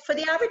 So for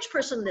the average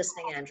person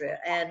listening, Andrea,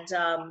 and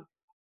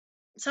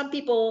some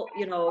people,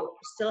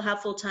 still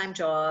have full-time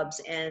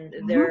jobs and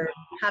they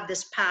have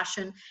this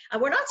passion.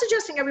 And we're not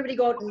suggesting everybody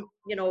go out and,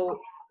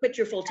 quit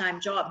your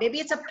full-time job. Maybe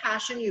it's a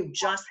passion you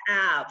just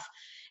have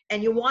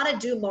and you want to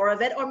do more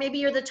of it. Or maybe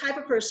you're the type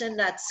of person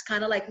that's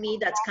kind of like me,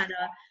 that's kind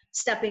of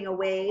stepping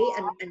away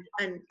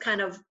and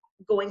kind of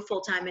going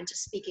full-time into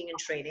speaking and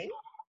training.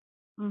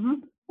 Mm-hmm.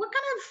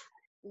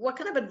 What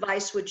kind of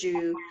advice would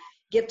you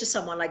give to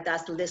someone like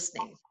that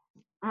listening?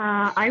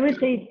 I would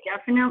say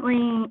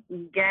definitely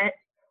get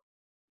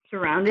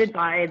surrounded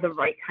by the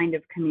right kind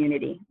of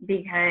community,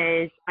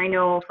 because I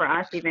know for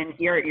us, even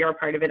you're a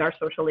part of it, our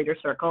social leader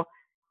circle,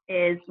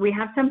 is we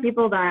have some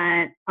people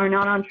that are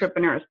not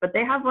entrepreneurs, but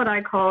they have what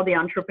I call the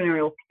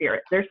entrepreneurial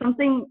spirit. There's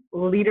something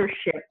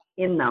leadership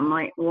in them.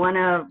 Like one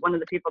of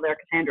the people there,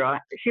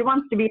 Cassandra, she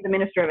wants to be the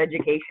Minister of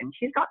Education.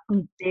 She's got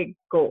some big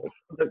goals.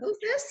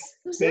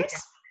 Who's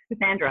this?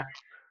 Cassandra.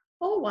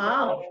 Oh,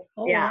 wow.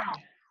 Wow.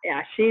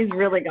 Yeah, she's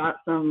really got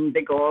some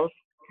big goals.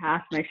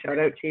 Cass, my shout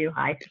out to you.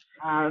 Hi.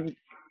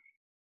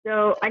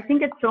 So I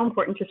think it's so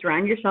important to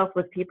surround yourself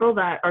with people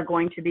that are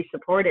going to be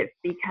supportive,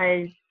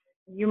 because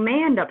you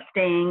may end up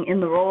staying in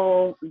the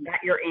role that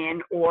you're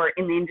in or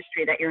in the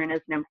industry that you're in as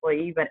an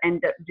employee, but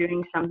end up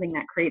doing something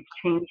that creates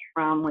change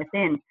from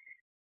within.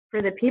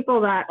 for the people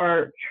that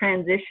are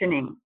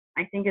transitioning,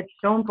 I think it's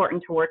so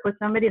important to work with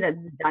somebody that's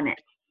done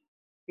it,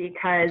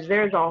 because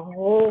there's a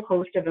whole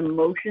host of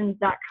emotions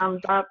that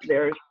comes up.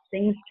 There's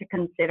things to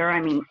consider.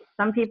 I mean,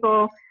 some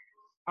people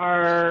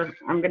are,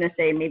 I'm going to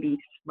say, maybe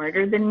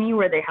smarter than me,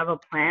 where they have a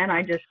plan.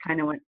 I just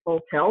kind of went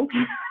full tilt,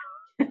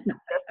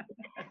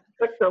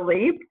 took the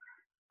leap.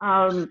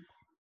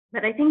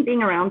 But I think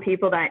being around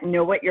people that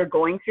know what you're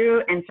going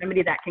through and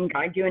somebody that can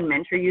guide you and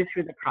mentor you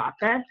through the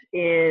process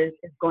is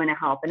going to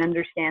help, and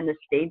understand the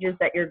stages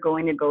that you're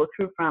going to go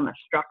through from a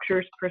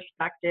structures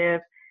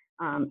perspective,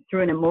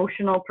 through an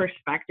emotional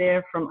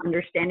perspective, from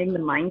understanding the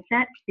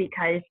mindset.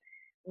 Because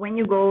when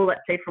you go,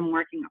 let's say, from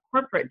working a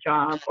corporate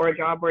job or a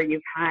job where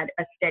you've had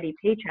a steady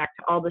paycheck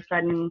to all of a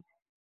sudden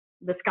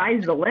the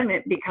sky's the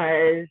limit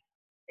because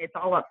it's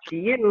all up to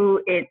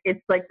you.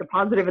 It's like the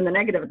positive and the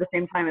negative at the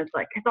same time. It's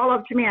like, it's all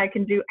up to me. I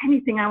can do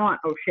anything I want.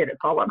 Oh shit, it's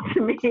all up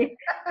to me.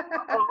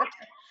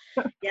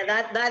 Yeah,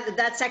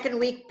 that second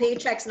week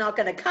paycheck's not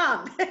going to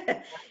come.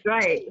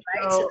 Right.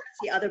 So that's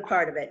the other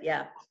part of it.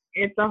 Yeah.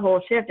 It's a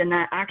whole shift. And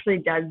that actually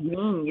does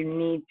mean you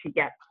need to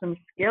get some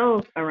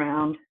skills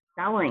around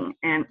selling.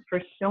 And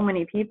for so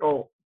many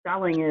people,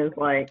 selling is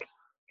like,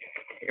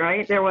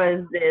 right? There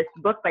was this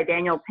book by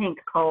Daniel Pink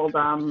called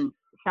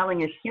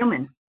Selling is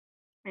Human.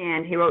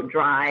 And he wrote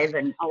Drive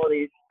and all of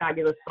these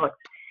fabulous books.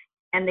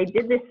 And they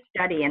did this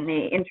study and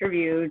they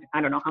interviewed,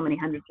 I don't know how many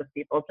hundreds of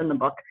people, it's in the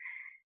book.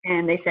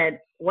 And they said,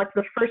 what's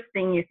the first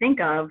thing you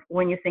think of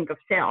when you think of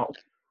sales?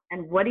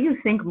 And what do you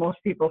think most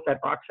people said,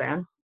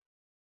 Roxanne?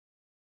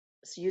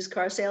 Used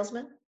car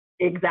salesman?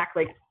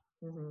 Exactly.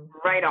 Mm-hmm.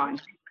 Right on.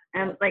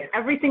 And like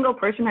every single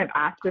person I've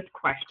asked this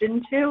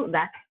question to,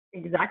 that's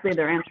exactly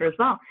their answer as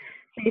well.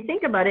 So you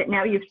think about it,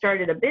 now you've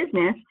started a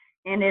business.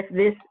 And if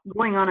this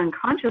going on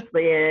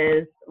unconsciously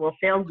is, well,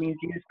 sales means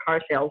used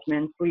car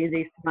salesman,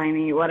 sleazy,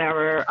 slimy,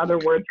 whatever other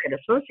words get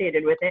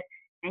associated with it,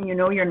 and you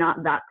know you're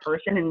not that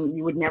person and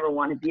you would never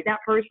want to be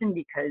that person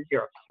because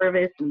you're of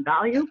service and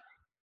value,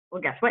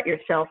 well, guess what? Your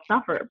sales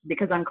suffer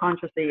because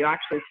unconsciously you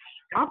actually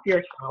stop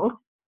yourself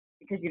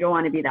because you don't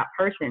want to be that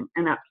person.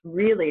 And that's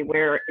really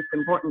where it's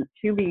important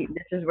to be.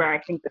 This is where I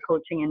think the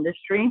coaching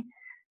industry,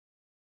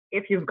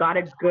 if you've got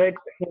a good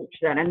coach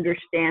that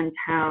understands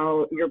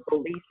how your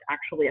beliefs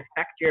actually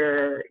affect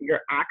your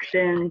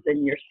actions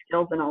and your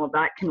skills and all of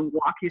that, can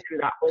walk you through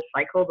that whole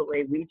cycle the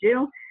way we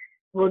do,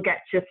 will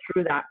get you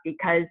through that.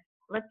 Because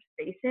let's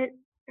face it,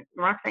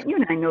 Roxanne, you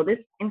and I know this,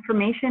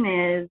 information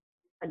is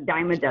a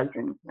dime a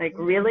dozen. Like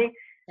really,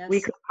 yes.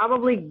 We could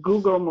probably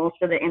Google most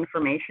of the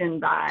information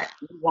that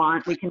we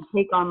want. We can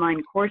take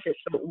online courses.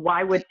 So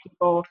why would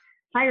people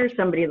hire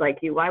somebody like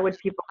you? Why would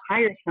people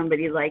hire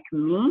somebody like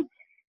me?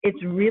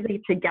 It's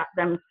really to get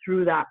them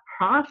through that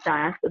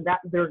process that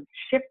they're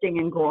shifting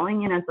and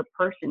growing in as a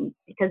person,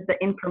 because the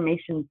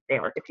information's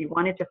there. If you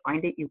wanted to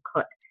find it, you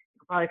could. You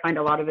could probably find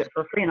a lot of it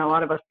for free, and a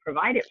lot of us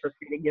provide it for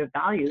free to give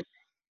value.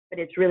 But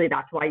it's really,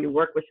 that's why you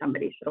work with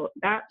somebody. So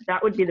that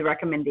would be the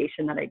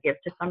recommendation that I give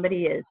to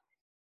somebody, is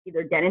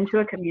either get into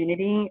a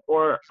community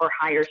or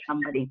hire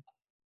somebody.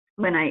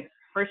 When I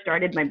first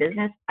started my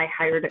business, I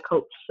hired a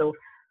coach. So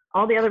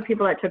all the other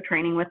people that took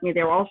training with me,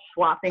 they were all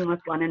swapping with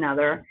one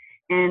another.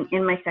 And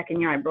in my second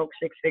year, I broke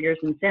 6 figures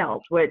in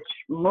sales, which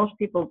most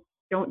people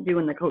don't do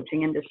in the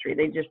coaching industry.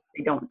 They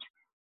don't.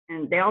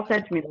 And they all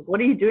said to me,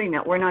 what are you doing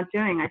that we're not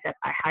doing? I said,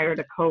 I hired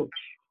a coach.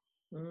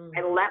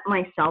 I let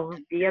myself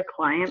be a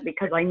client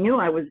because I knew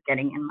I was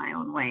getting in my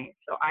own way.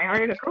 So I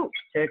hired a coach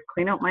to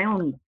clean out my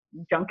own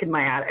junk in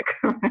my attic.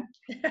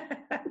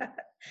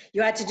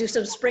 You had to do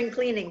some spring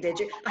cleaning, did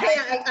you?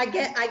 I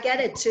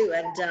get it too.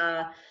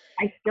 And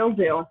I still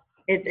do.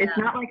 It's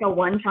not like a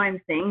one-time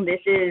thing.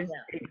 This is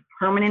a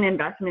permanent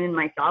investment in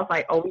myself.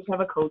 I always have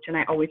a coach and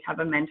I always have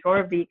a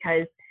mentor,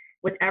 because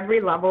with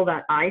every level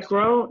that I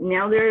grow,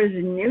 now there's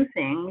new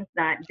things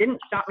that didn't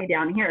stop me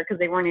down here because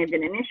they weren't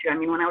even an issue. I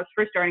mean, when I was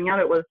first starting out,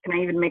 it was, can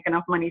I even make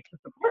enough money to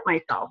support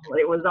myself?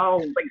 It was all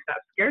like that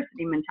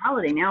scarcity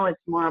mentality. Now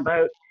it's more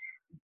about,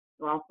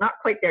 well, not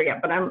quite there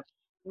yet, but I'm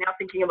now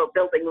thinking about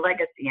building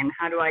legacy and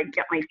how do I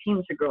get my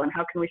team to grow and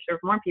how can we serve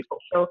more people?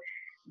 So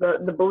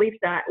the belief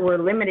that were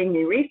limiting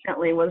me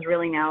recently was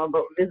really now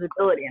about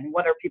visibility and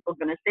what are people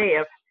going to say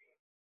if,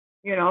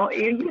 you know,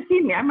 you see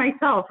me, I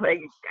myself, I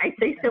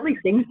say silly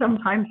things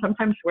sometimes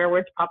swear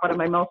words pop out of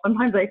my mouth.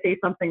 Sometimes I say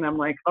something and I'm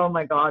like, oh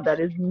my God,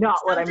 that is not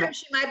what I meant. Sometimes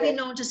she might be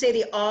known to say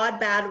the odd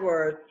bad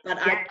word, but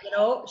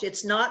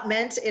it's not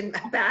meant in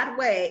a bad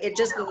way. It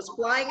just goes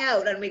flying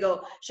out and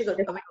she goes,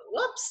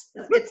 whoops.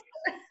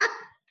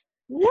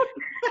 Whoops.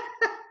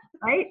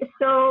 Right?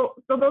 So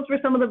those were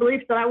some of the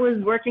beliefs that I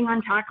was working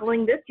on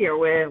tackling this year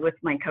with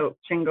my coach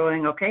and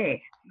going,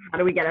 okay, how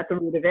do we get at the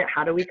root of it?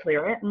 How do we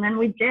clear it? And then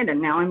we did, and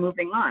now I'm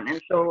moving on.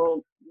 And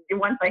so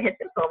once I hit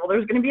this level,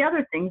 there's going to be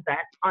other things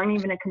that aren't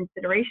even a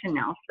consideration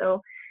now.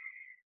 So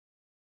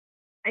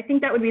I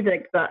think that would be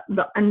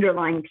the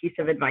underlying piece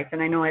of advice.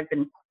 And I know I've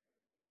been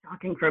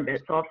talking for a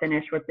bit, so I'll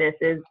finish with this,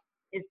 is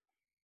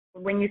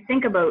when you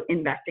think about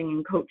investing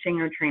in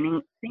coaching or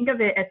training, think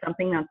of it as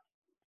something that's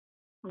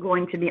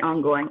going to be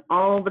ongoing.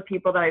 All the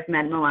people that I've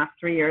met in the last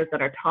 3 years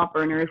that are top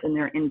earners in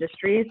their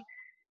industries,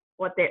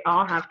 what they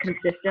all have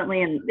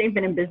consistently, and they've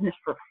been in business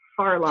for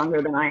far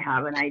longer than I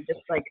have. And I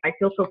just like, I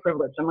feel so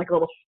privileged. I'm like a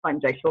little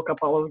sponge. I soak up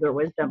all of their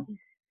wisdom.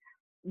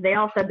 They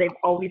all said they've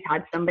always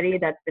had somebody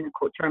that's been a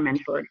coach or a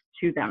mentor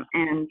to them.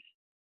 And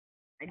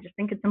I just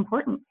think it's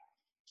important.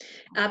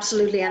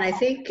 Absolutely. And I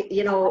think,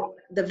 you know,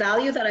 the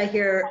value that I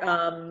hear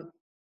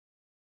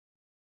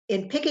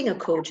in picking a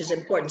coach is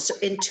important. So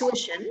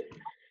intuition,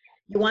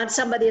 you want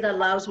somebody that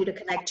allows you to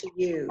connect to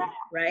you,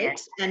 right?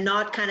 And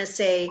not kind of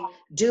say,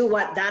 do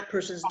what that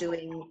person's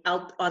doing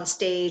out on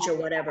stage or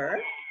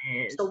whatever.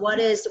 So what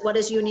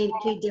is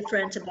uniquely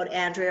different about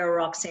Andrea or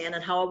Roxanne,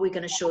 and how are we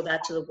going to show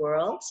that to the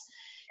world?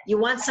 You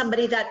want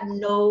somebody that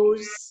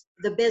knows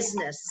the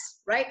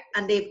business, right?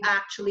 And they've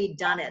actually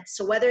done it.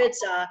 So whether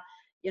it's a,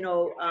 you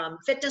know,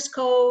 fitness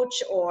coach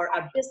or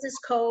a business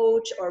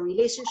coach or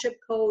relationship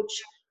coach,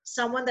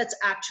 someone that's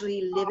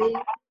actually living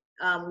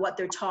what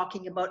they're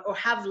talking about, or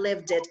have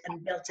lived it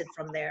and built it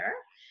from there.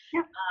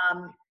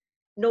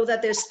 Know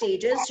that there's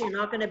stages. You're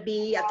not going to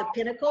be at the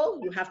pinnacle.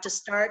 You have to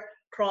start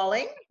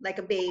crawling like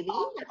a baby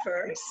at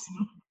first,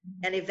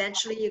 and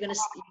eventually you're going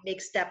to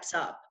make steps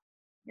up.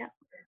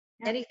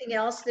 Anything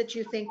else that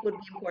you think would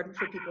be important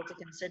for people to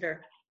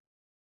consider?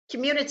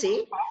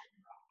 Community,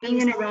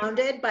 being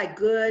surrounded by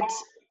good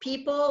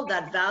people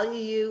that value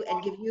you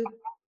and give you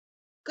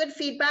good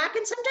feedback,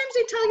 and sometimes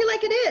they tell you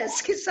like it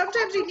is, because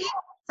sometimes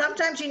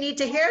you need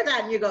to hear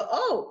that and you go,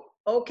 oh,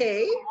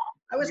 okay,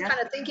 I was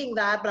kind of thinking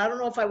that, but I don't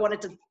know if I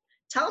wanted to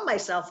tell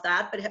myself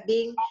that. But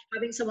having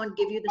someone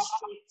give you the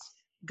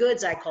straight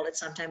goods, I call it,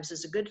 sometimes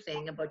is a good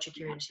thing about your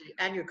community,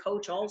 and your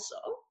coach also.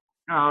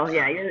 Oh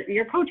yeah,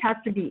 your coach has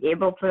to be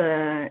able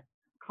to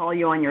call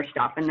you on your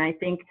stuff. And I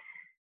think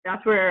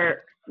that's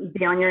where,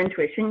 beyond your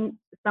intuition,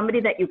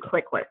 somebody that you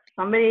click with,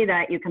 somebody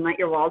that you can let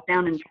your walls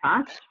down and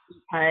trust,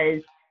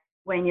 because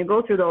when you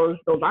go through those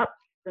ups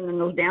and then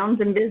those downs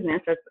in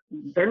business,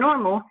 they're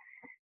normal.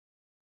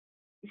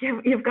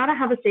 You've got to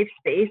have a safe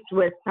space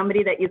with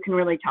somebody that you can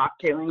really talk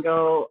to and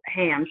go,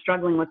 hey, I'm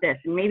struggling with this.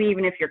 And maybe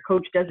even if your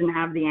coach doesn't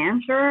have the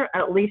answer,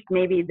 at least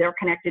maybe they're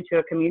connected to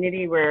a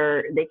community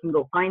where they can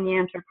go find the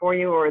answer for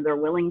you, or they're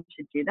willing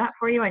to do that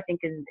for you, I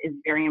think is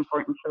very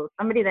important. So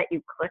somebody that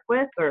you click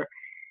with, or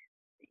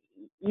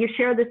you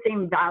share the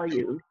same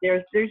values.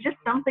 There's just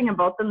something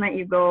about them that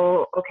you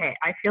go, okay,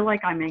 I feel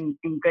like I'm in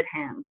good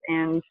hands.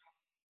 And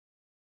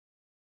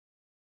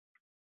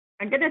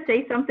I'm going to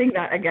say something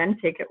that, again,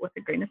 take it with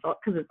a grain of salt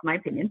because it's my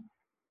opinion,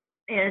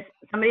 is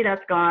somebody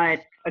that's got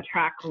a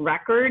track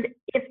record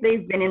if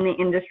they've been in the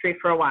industry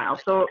for a while.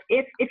 So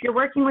if you're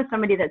working with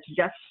somebody that's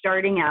just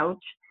starting out,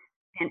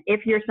 and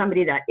if you're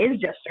somebody that is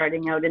just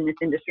starting out in this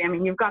industry, I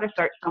mean, you've got to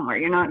start somewhere.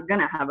 You're not going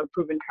to have a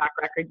proven track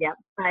record yet,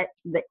 but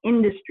the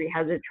industry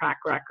has a track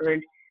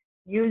record.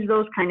 Use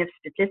those kind of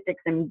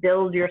statistics and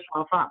build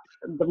yourself up.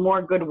 The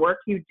more good work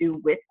you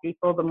do with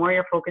people, the more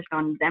you're focused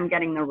on them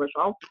getting the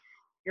results,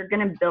 you're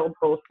going to build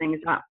those things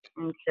up.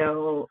 And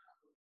so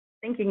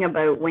thinking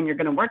about when you're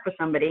going to work with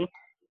somebody,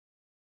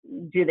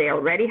 do they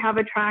already have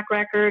a track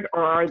record,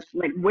 or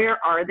where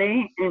are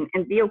they?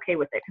 And be okay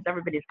with it, because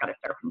everybody's got to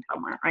start from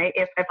somewhere, right?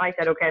 If I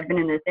said, okay, I've been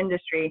in this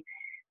industry,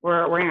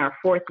 we're in our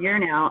 4th year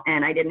now,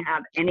 and I didn't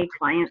have any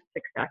client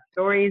success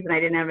stories, and I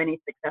didn't have any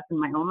success in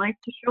my own life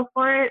to show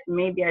for it,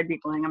 maybe I'd be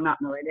going, I'm not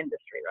in the right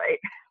industry, right?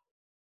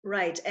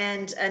 Right.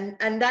 And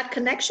that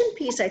connection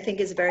piece, I think,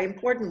 is very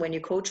important when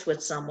you coach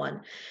with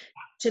someone,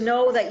 to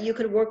know that you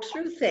could work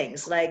through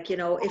things. Like, you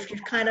know, if you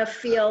kind of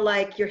feel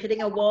like you're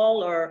hitting a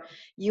wall, or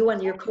you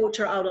and your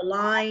coach are out of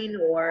line,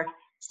 or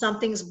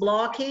something's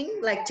blocking,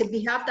 like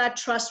have that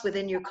trust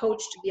within your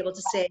coach to be able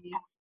to say,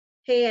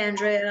 hey,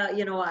 Andrea,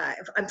 you know,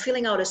 I'm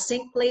feeling out of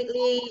sync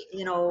lately.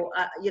 You know,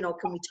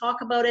 can we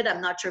talk about it?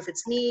 I'm not sure if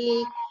it's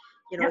me,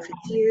 you know, if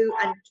it's you.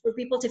 And for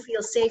people to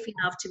feel safe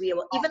enough to be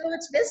able, even though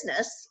it's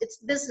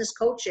business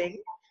coaching,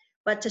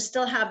 but to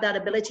still have that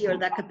ability or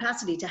that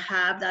capacity to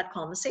have that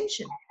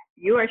conversation.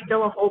 You are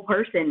still a whole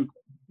person.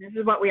 This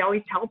is what we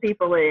always tell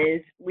people,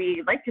 is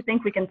we like to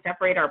think we can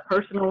separate our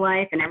personal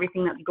life and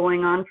everything that's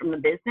going on from the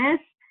business.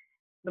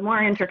 The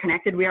more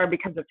interconnected we are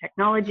because of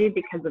technology,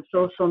 because of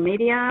social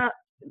media,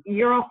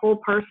 you're a whole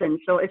person.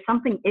 So if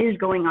something is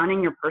going on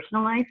in your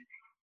personal life,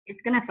 it's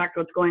going to affect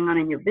what's going on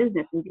in your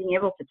business. And being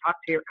able to talk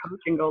to your coach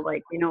and go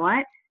like, you know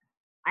what?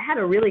 I had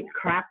a really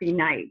crappy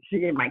night.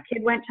 My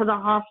kid went to the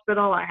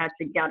hospital. I had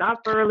to get up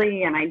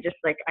early, and I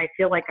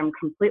feel like I'm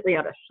completely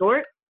out of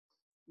sorts.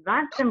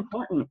 That's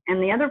important.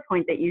 And the other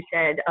point that you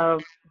said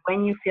of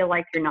when you feel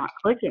like you're not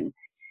clicking,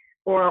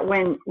 or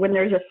when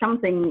there's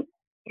something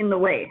in the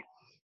way.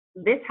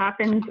 This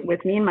happens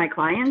with me and my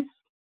clients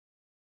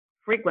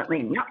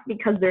frequently, not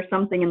because there's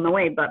something in the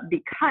way, but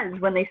because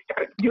when they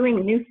start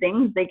doing new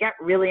things, they get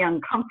really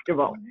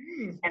uncomfortable.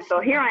 And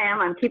so here I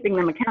am, I'm keeping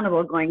them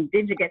accountable, going,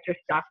 did you get your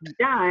stuff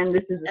done?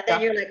 This is the and stuff.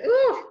 Then you're like,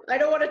 ooh, I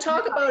don't want to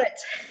talk about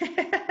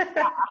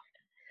it.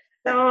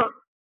 So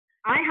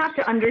I have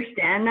to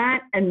understand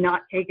that and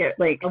not take it,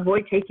 like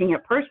avoid taking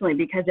it personally,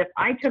 because if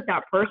I took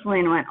that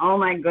personally and went, oh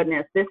my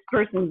goodness, this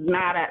person's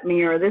mad at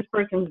me or this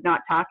person's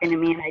not talking to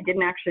me, and I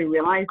didn't actually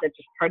realize that's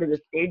just part of the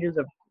stages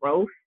of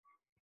growth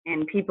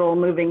and people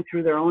moving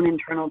through their own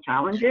internal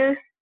challenges,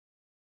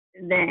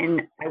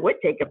 then I would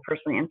take it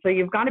personally. And so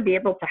you've got to be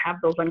able to have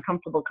those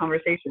uncomfortable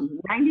conversations.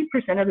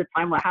 90% of the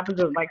time what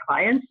happens with my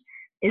clients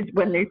is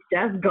when they've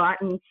just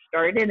gotten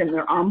started and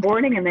they're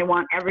onboarding and they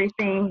want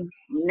everything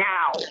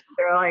now.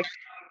 They're like,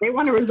 they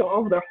want to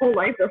resolve their whole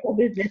life, their whole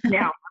business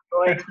now. So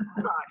like,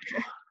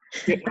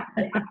 gosh, you have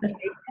to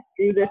make it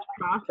through this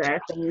process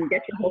and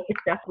get your whole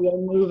success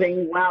wheel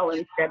moving well,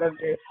 instead of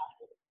just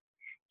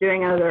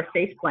doing another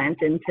face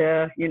plant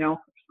into, you know,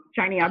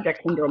 shiny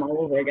object syndrome all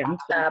over again.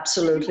 So.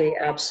 Absolutely,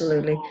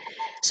 absolutely.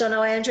 So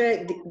now,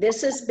 Andrea,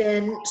 this has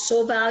been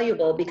so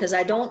valuable, because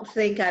I don't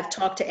think I've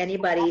talked to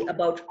anybody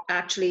about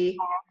actually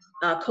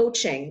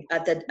coaching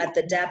at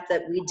the depth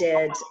that we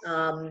did.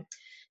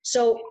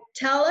 So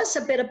tell us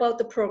a bit about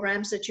the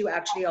programs that you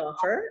actually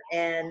offer.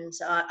 And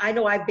I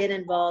know I've been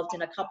involved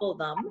in a couple of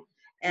them,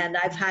 and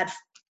I've had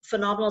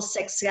phenomenal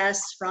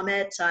success from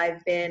it.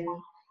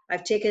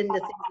 I've taken the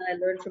things that I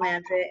learned from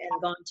Andrea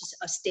and gone to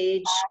a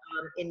stage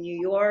in New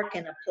York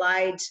and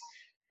applied.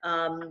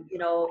 You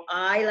know,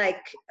 I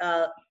like,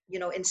 you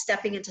know, in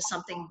stepping into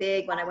something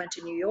big when I went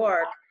to New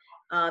York,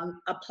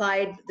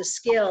 applied the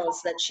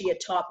skills that she had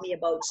taught me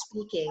about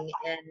speaking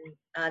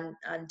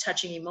and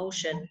touching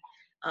emotion.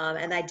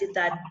 And I did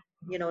that,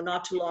 you know,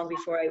 not too long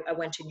before I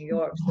went to New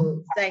York.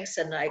 So thanks.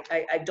 And I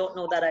don't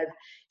know that I've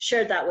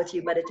shared that with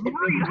you, but it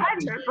really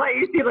helped. That's why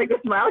you see like the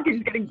smile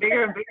keeps getting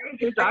bigger and bigger as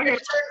you're talking.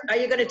 Are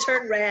you going to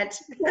turn red?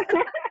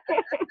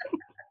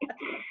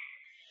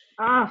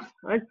 Oh,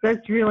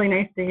 that's really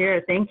nice to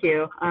hear. Thank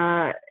you.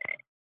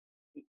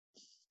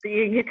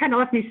 You kind of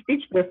left me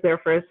speechless there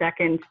for a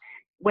second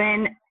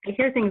when I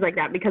hear things like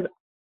that, because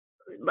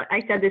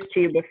I said this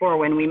to you before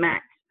when we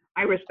met.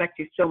 I respect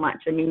you so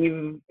much. I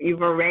mean,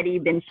 you've already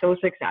been so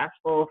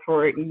successful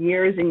for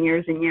years and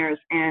years and years.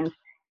 And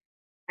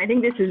I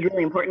think this is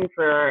really important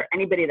for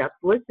anybody that's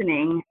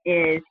listening,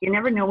 is you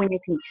never know when you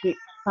can teach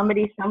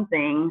somebody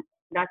something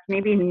that's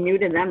maybe new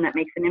to them that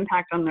makes an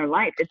impact on their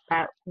life. It's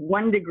that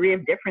 1 degree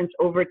of difference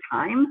over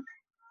time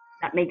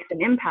that makes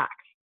an impact.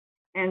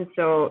 And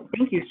so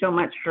thank you so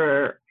much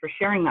for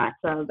sharing that.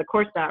 The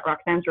course that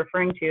Roxanne's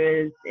referring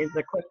to is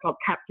a course called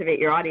Captivate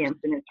Your Audience.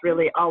 And it's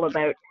really all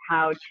about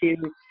how to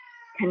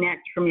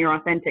connect from your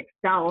authentic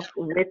self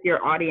with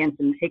your audience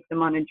and take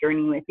them on a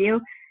journey with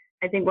you.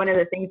 I think one of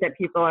the things that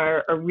people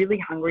are really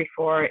hungry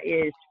for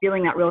is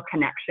feeling that real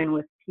connection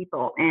with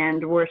people.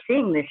 And we're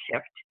seeing this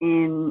shift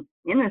in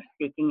the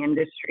speaking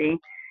industry,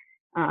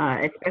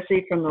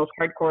 especially from those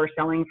hardcore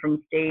selling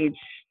from stage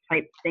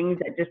type things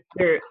that just,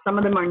 some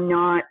of them are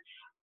not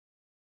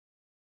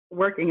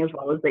working as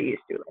well as they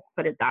used to. Let's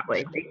put it that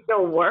way. They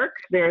still work.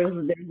 There's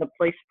a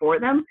place for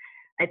them.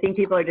 I think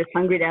people are just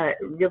hungry to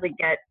really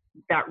get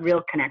that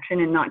real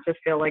connection and not just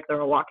feel like they're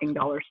a walking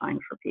dollar sign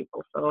for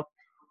people. So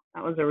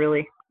that was a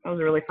really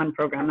fun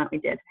program that we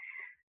did.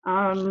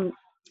 I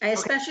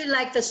especially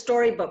like the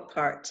storybook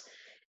part.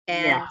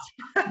 And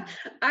yeah.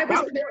 I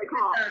was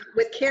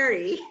with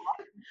Carrie,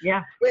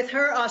 yeah, with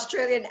her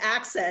Australian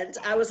accent.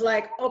 I was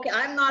like, okay,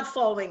 I'm not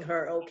following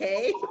her,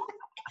 okay?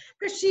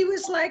 Because she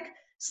was like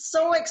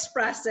so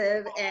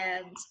expressive,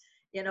 and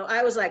you know,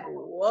 I was like,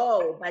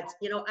 whoa. But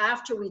you know,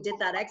 after we did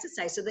that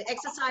exercise, so the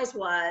exercise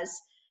was,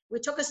 we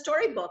took a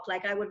storybook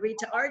like I would read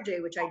to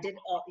RJ, which I did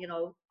all, you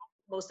know,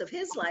 most of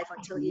his life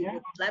until he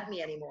wouldn't let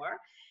me anymore.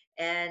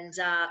 And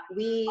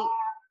we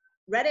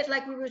read it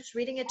like we were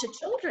reading it to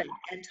children,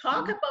 and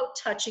talk about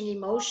touching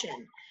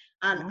emotion.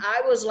 And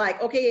I was like,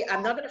 okay,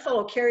 I'm not going to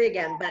follow Carrie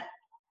again. But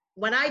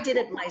when I did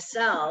it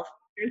myself,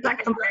 there's that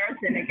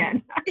comparison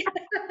again.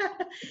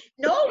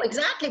 No,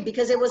 exactly,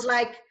 because it was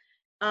like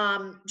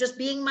just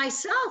being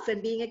myself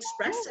and being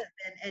expressive,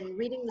 and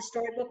reading the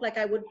storybook like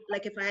I would,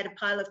 like if I had a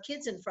pile of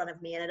kids in front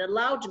of me, and it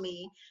allowed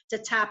me to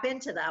tap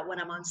into that when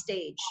I'm on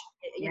stage.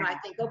 You know, I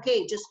think,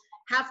 okay, just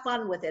have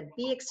fun with it,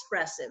 be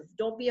expressive,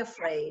 don't be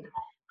afraid.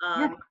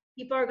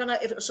 People are gonna,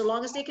 so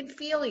long as they can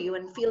feel you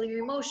and feel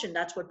your emotion,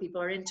 that's what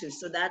people are into.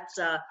 So that's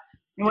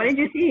what did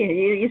you see?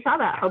 You saw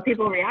that, how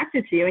people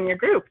reacted to you in your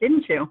group,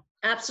 didn't you?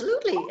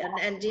 Absolutely.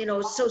 And you know,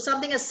 so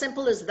something as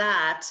simple as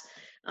that,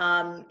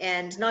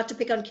 and not to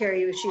pick on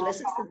Carrie if she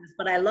listens to this,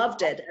 but I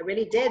loved it. I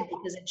really did,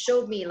 because it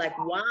showed me like,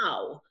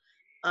 wow,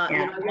 you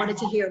know, I wanted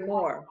to hear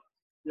more.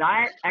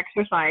 That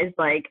exercise,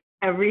 like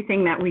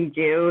everything that we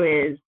do,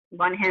 is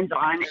one,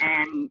 hands-on,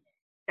 and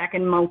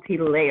second,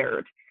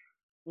 multi-layered.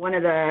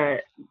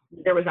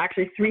 There was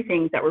actually 3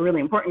 things that were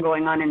really important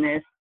going on in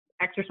this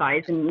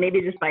exercise, and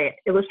maybe just by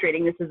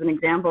illustrating this as an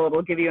example,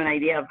 it'll give you an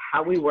idea of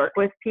how we work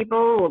with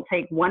people. We'll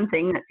take one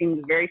thing that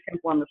seems very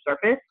simple on the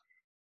surface,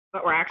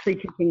 but we're actually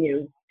teaching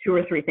you 2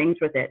 or 3 things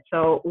with it.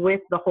 So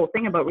with the whole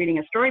thing about reading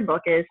a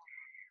storybook is,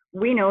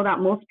 we know that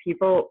most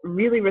people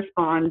really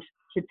respond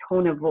to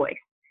tone of voice.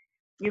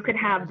 You could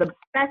have the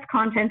best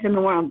content in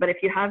the world, but if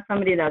you have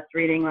somebody that's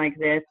reading like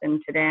this,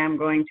 and today I'm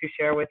going to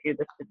share with you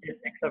the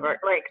statistics of our,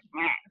 like,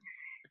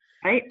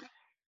 right?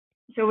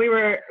 So we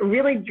were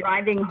really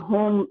driving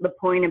home the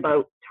point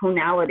about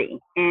tonality.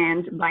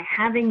 And by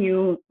having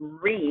you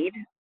read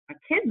a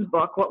kid's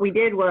book, what we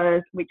did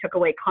was we took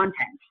away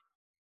content.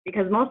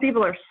 Because most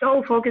people are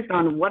so focused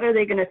on what are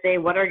they going to say,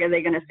 what are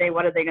they going to say,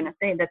 what are they going to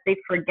say, that they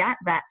forget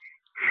that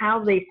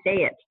how they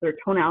say it, their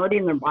tonality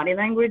and their body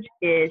language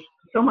is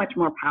so much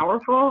more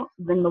powerful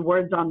than the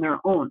words on their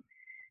own.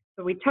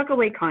 So we took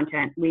away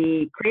content.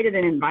 We created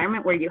an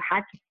environment where you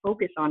had to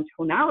focus on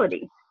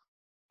tonality.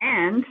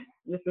 And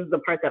this is the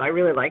part that I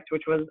really liked,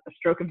 which was a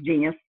stroke of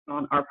genius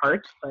on our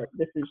part, but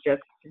this is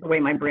just the way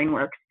my brain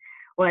works,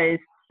 was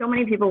so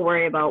many people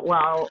worry about,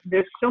 well,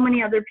 there's so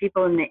many other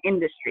people in the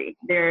industry.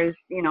 There's,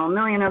 you know, a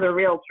million other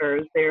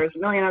realtors. There's a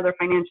million other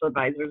financial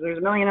advisors. There's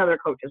a million other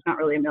coaches. Not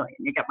really a million.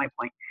 You get my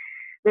point.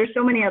 There's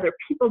so many other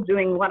people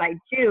doing what I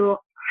do.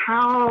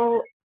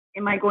 How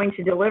am I going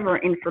to deliver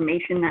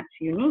information that's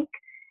unique?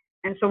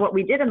 And so what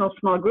we did in those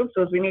small groups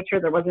was we made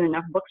sure there wasn't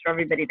enough books for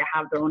everybody to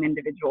have their own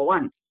individual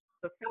one.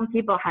 So some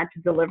people had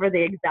to deliver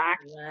the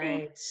exact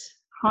same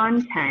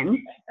content,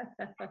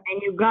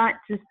 and you got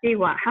to see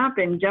what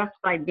happened just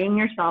by being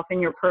yourself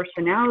and your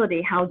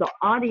personality, how the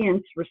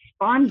audience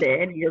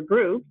responded, your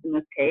group in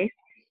this case,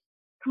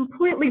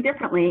 completely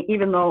differently,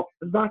 even though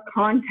the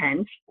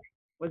content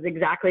was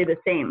exactly the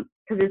same.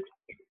 Because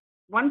it's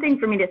one thing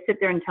for me to sit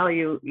there and tell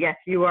you, yes,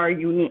 you are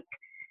unique.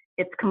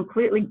 It's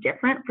completely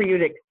different for you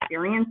to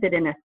experience it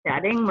in a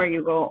setting where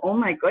you go, oh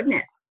my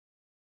goodness,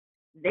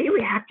 they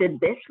reacted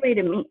this way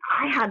to me.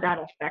 I had that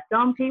effect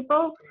on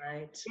people.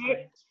 Right.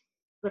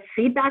 The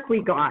feedback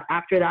we got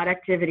after that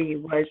activity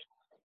was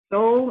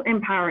so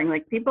empowering.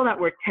 Like people that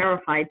were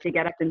terrified to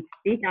get up and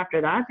speak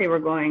after that, they were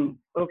going,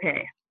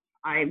 okay,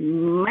 I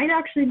might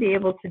actually be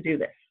able to do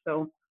this.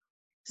 So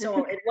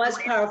it was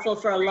powerful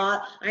for a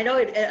lot. I know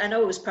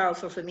it was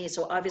powerful for me.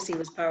 So obviously it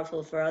was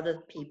powerful for other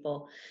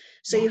people.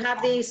 So you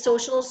have the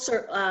social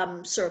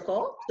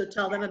circle. So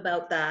tell them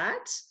about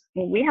that.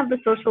 We have the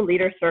Social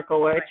Leader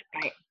Circle, which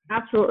I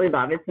absolutely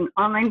love. It's an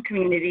online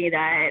community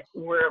that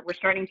we're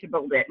starting to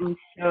build it. And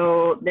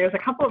so there's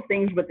a couple of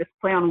things with this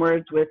play on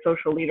words with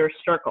Social Leader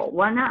Circle.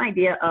 One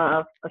idea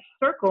of a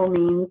circle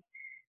means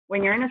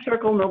when you're in a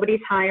circle, nobody's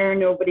higher,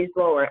 nobody's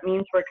lower. It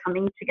means we're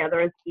coming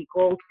together as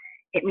equals.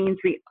 It means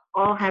we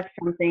all have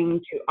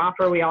something to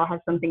offer. We all have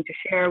something to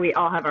share. We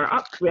all have our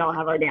ups. We all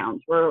have our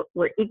downs. We're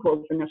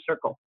equals in the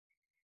circle.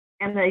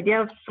 And the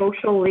idea of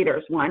social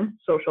leaders, one,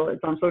 social, it's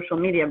on social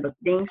media, but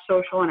being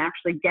social and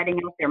actually getting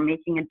out there,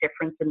 making a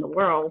difference in the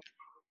world.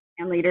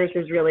 And leaders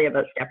is really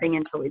about stepping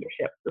into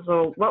leadership.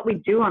 So what we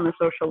do on the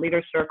Social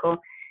Leader Circle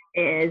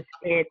is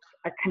it's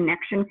a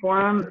connection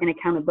forum, an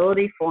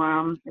accountability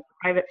forum, it's a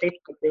private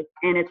Facebook group,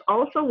 and it's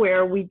also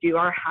where we do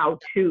our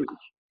how-tos.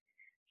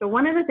 So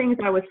one of the things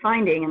I was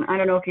finding, and I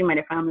don't know if you might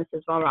have found this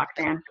as well,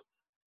 Roxanne,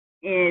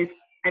 is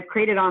I've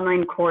created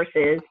online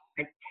courses,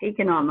 I've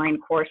taken online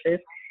courses,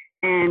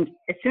 and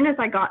as soon as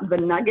I got the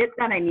nugget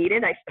that I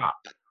needed, I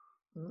stopped.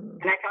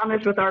 And I found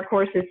this with our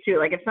courses too.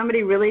 Like if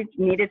somebody really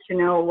needed to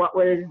know what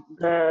was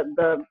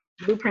the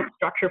blueprint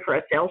structure for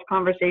a sales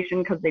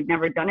conversation because they've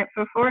never done it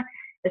before,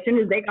 as soon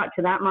as they got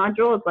to that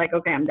module, it's like,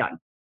 okay, I'm done.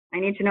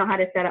 I need to know how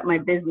to set up my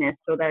business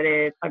so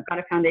that I've got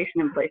a foundation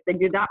in place. They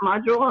do that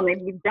module and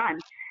they'd be done.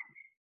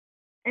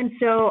 And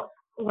so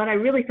what I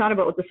really thought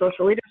about with the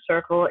Social Leader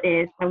Circle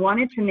is I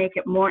wanted to make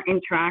it more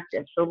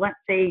interactive. So let's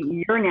say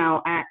you're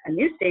now at a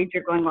new stage,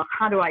 you're going, well,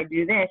 how do I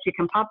do this? You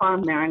can pop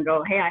on there and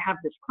go, hey, I have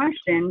this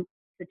question.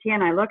 Satia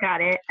and I look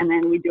at it, and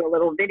then we do a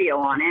little video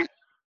on it.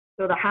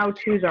 So the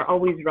how-tos are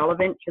always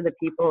relevant to the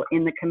people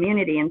in the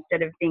community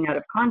instead of being out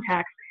of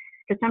context,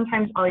 because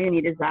sometimes all you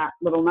need is that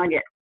little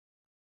nugget.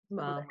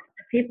 Wow.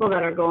 The people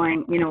that are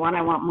going, you know what,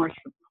 I want more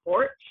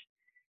support.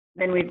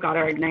 Then we've got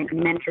our Ignite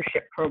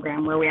mentorship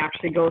program where we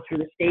actually go through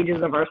the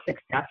stages of our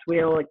success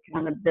wheel,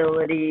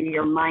 accountability,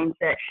 your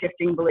mindset,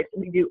 shifting beliefs.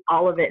 We do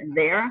all of it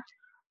there.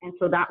 And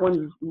so that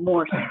one's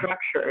more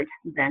structured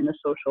than the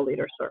Social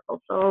Leader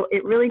Circle. So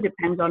it really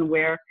depends on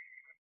where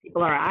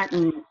people are at.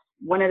 And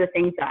one of the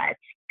things that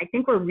I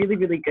think we're really,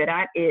 really good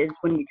at is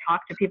when we talk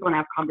to people and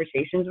have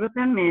conversations with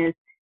them is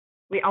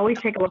we always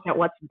take a look at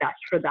what's best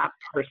for that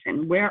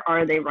person. Where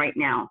are they right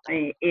now?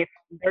 If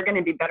they're going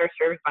to be better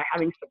served by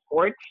having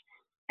support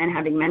and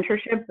having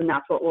mentorship, then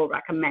that's what we'll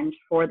recommend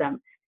for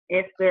them.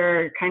 If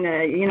they're kind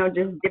of, you know,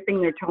 just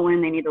dipping their toe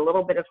in, they need a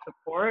little bit of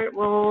support,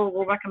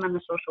 we'll recommend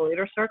the Social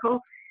Leader Circle.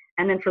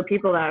 And then for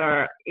people that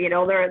are, you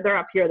know, they're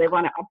up here, they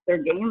want to up their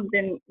game,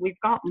 then we've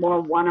got more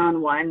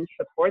one-on-one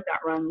support that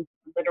runs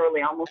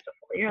literally almost a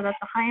full year. That's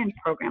a high-end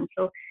program.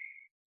 So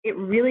it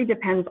really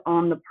depends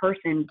on the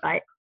person.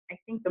 But I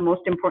think the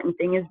most important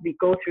thing is we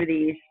go through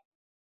these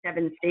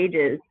 7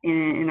 stages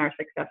in our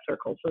success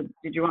circle. So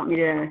did you want me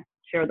to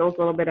share those a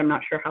little bit? I'm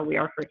not sure how we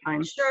are for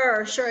time.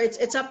 Sure.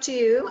 It's up to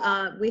you.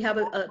 We have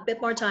a bit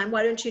more time.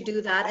 Why don't you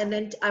do that? And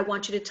then I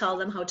want you to tell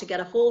them how to get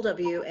a hold of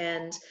you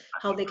and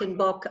how they can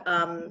book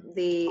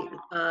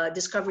the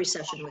discovery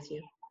session with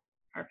you.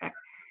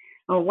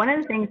 Well, one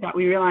of the things that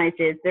we realized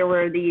is there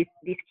were these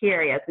key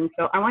areas. And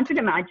so I want you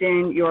to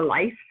imagine your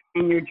life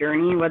and your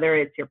journey, whether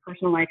it's your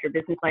personal life, your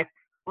business life,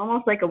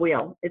 almost like a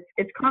wheel.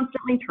 It's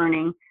constantly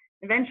turning.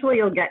 Eventually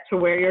you'll get to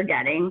where you're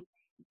getting,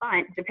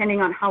 but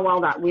depending on how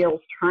well that wheel's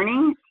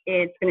turning,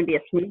 it's going to be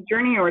a smooth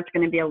journey or it's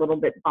going to be a little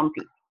bit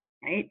bumpy,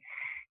 right?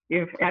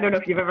 I don't know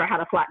if you've ever had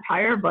a flat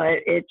tire, but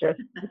it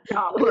just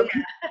not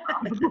working,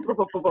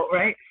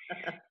 right?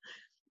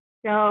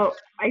 So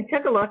I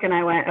took a look and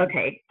I went,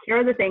 okay, here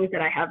are the things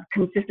that I have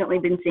consistently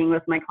been seeing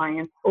with my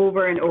clients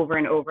over and over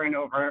and over and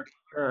over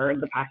for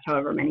the past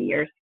however many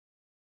years.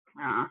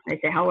 I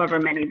say however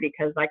many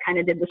because I kind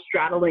of did the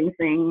straddling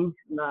thing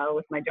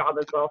with my job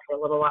as well for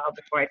a little while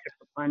before I took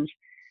the plunge.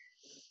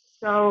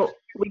 So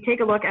we take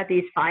a look at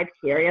these 5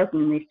 key areas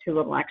and these 2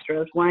 little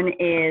extras. One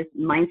is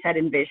mindset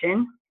and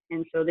vision.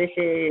 And so this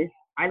is,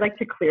 I like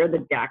to clear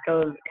the deck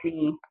of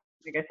any,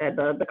 like I said,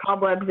 the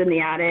cobwebs in the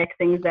attic,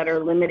 things that are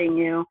limiting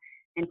you,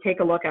 and take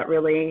a look at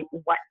really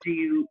what do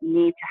you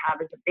need to have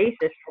as a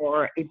basis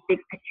for a big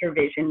picture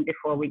vision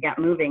before we get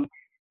moving.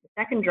 The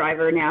second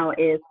driver now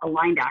is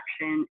aligned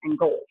action and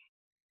goals.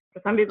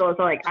 For some people, it's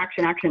like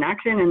action, action,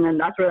 action, and then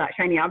that's where that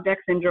shiny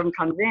object syndrome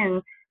comes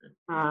in.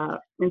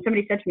 And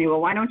somebody said to me,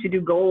 well, why don't you do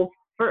goals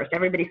first?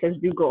 Everybody says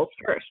do goals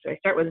first. I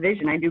start with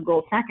vision. I do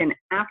goals second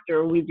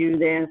after we do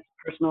this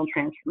personal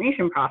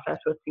transformation process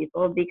with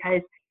people,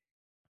 because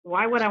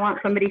why would I want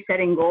somebody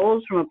setting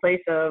goals from a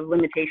place of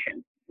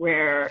limitation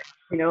where,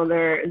 you know,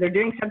 they're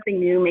doing something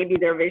new. Maybe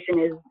their vision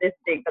is this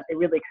big, but they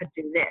really could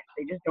do this.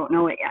 They just don't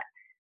know it yet.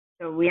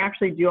 So we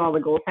actually do all the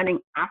goal setting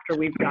after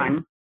we've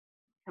done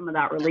some of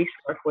that release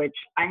work, which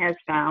I have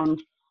found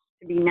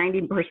to be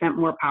 90%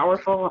 more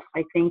powerful,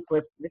 I think,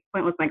 with this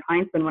point with my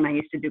clients than when I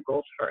used to do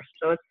goals first.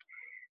 So it's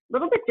a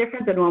little bit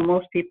different than what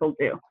most people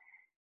do.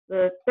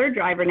 The third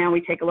driver, now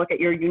we take a look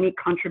at your unique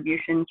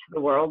contribution to the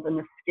world and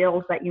the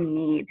skills that you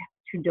need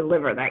to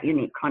deliver that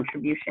unique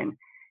contribution.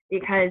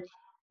 Because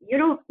you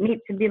don't need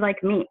to be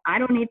like me. I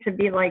don't need to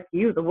be like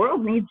you. The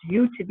world needs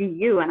you to be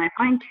you. And I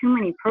find too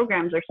many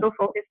programs are so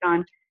focused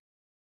on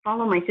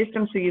follow my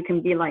system so you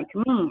can be like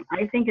me.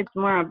 I think it's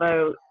more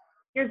about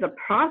here's a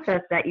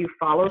process that you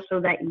follow so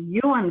that you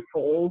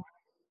unfold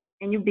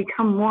and you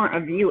become more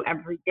of you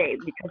every day.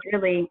 Because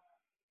really,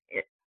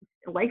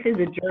 life is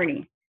a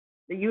journey.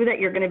 The you that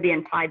you're going to be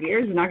in 5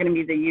 years is not going to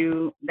be the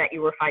you that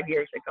you were 5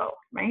 years ago,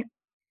 right?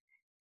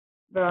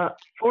 The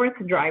fourth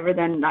driver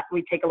then that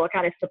we take a look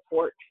at is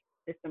support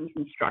systems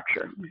and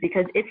structure.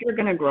 Because if you're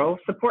going to grow,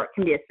 support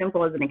can be as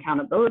simple as an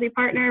accountability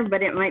partner,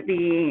 but it might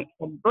be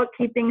a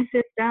bookkeeping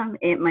system.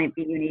 It might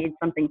be you need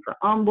something for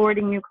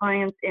onboarding new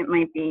clients. It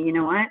might be, you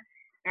know what,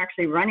 you're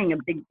actually running a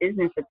big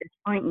business at this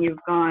point and you've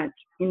got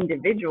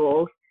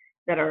individuals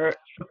that are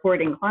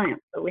supporting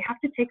clients. So we have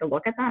to take a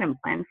look at that and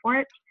plan for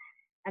it.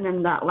 And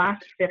then that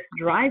last 5th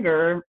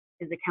driver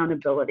is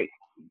accountability.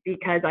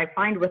 Because I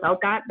find without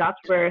that, that's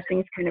where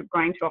things kind of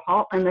grind to a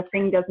halt and the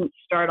thing doesn't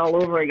start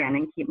all over again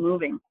and keep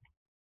moving.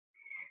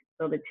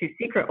 So the 2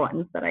 secret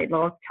ones that I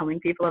love telling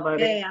people about.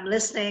 Okay, I'm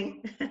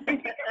listening. Yeah,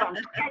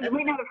 you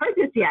may not have heard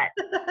this yet.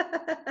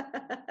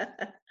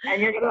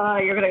 And you're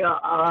gonna go,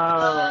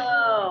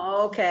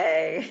 oh,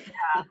 okay.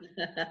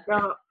 Yeah.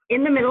 So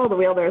in the middle of the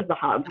wheel, there's the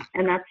hub,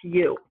 and that's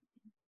you.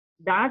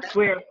 That's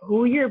where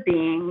who you're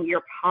being,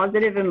 your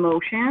positive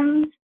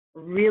emotions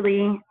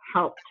really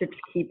help to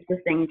keep the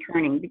thing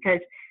turning,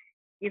 because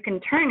you can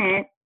turn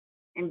it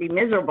and be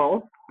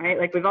miserable, right?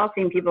 Like we've all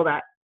seen people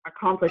that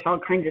accomplish all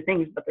kinds of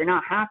things, but they're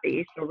not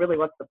happy. So really,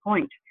 what's the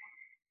point?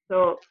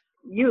 So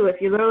you,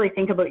 if you literally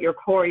think about your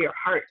core, your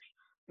heart,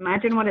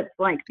 imagine what it's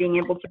like being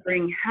able to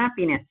bring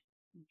happiness,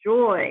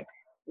 joy,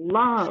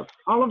 love,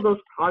 all of those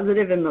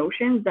positive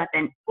emotions that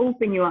then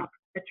open you up,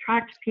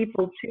 attract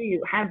people to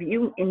you, have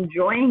you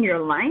enjoying your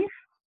life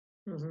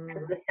as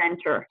the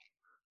center.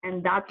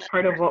 And that's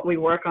part of what we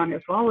work on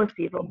as well with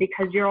people,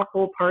 because you're a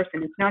whole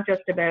person. It's not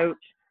just about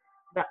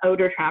the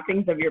outer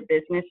trappings of your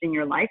business and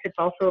your life. It's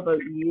also about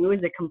you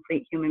as a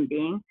complete human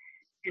being.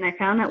 And I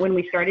found that when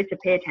we started to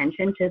pay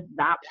attention to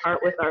that part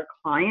with our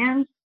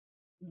clients,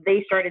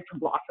 they started to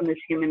blossom as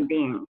human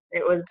beings.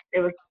 It was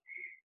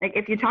like,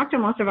 if you talk to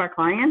most of our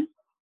clients,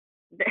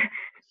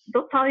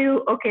 they'll tell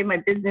you, okay, my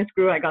business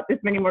grew, I got this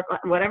many more,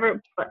 whatever.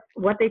 But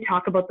what they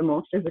talk about the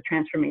most is the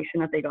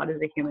transformation that they got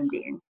as a human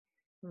being.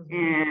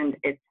 And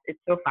it's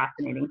so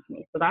fascinating to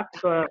me. So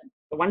that's the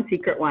one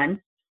secret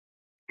one.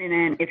 And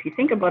then if you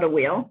think about a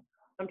wheel,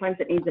 sometimes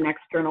it needs an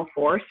external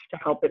force to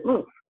help it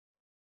move.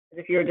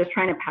 Because if you're just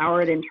trying to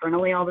power it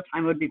internally all the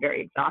time, it would be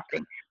very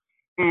exhausting.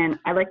 And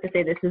I like to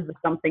say this is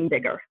something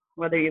bigger,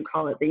 whether you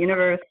call it the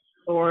universe,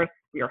 source,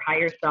 your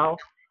higher self.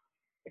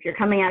 If you're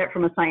coming at it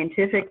from a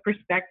scientific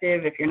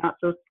perspective, if you're not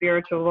so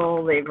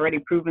spiritual, they've already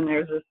proven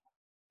there's this,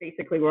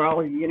 basically we're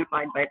all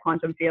unified by a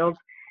quantum field.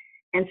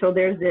 And so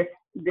there's this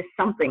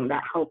something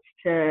that helps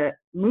to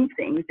move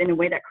things in a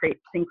way that creates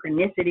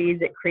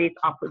synchronicities, it creates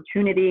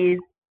opportunities.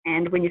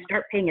 And when you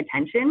start paying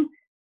attention,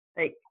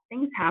 like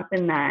things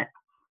happen that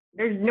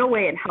there's no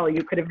way in hell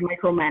you could have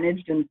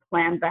micromanaged and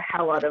planned the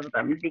hell out of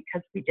them,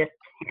 because we just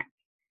can't.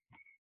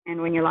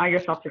 And when you allow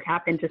yourself to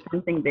tap into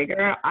something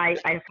bigger,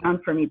 I found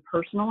for me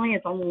personally,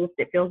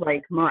 it feels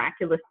like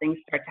miraculous things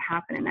start to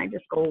happen. And I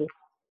just go,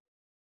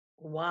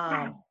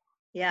 wow.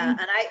 Yeah. And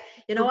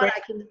you know what,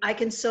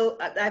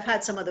 I've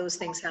had some of those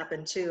things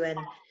happen too. And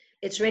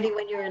it's really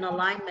when you're in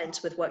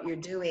alignment with what you're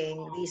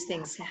doing, these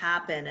things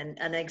happen. And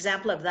an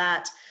example of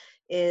that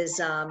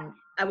is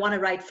I want to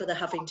write for the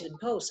Huffington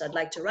Post. I'd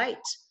like to write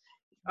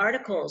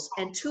articles,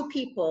 and 2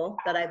 people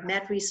that I've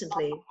met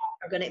recently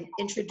are going to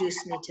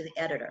introduce me to the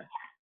editor.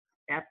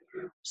 Yep.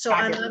 So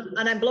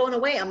I'm blown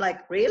away. I'm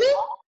like, really?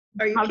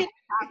 Are you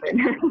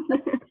kidding?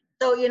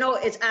 So, you know,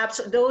 it's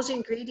absolutely those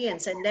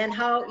ingredients. And then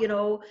how, you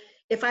know,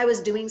 if I was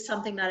doing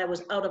something that I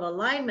was out of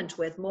alignment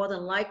with, more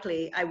than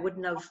likely I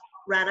wouldn't have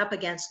ran up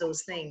against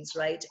those things,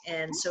 right?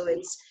 And so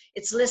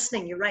it's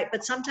listening, you're right.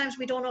 But sometimes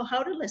we don't know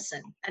how to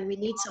listen, and we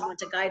need someone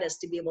to guide us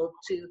to be able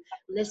to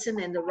listen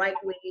in the right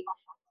way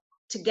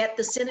to get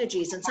the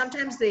synergies. And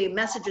sometimes the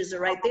messages are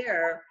right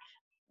there,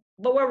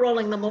 but we're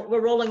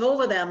rolling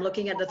over them,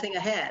 looking at the thing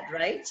ahead,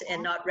 right?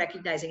 And not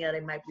recognizing that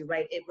it might be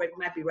right. It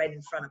might be right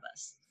in front of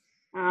us.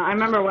 I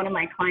remember one of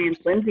my clients,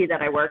 Lindsay,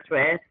 that I worked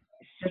with,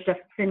 just a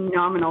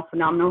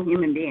phenomenal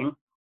human being.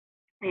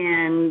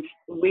 And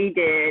we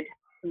did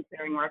some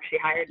clearing work. She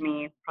hired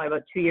me probably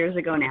about 2 years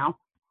ago now.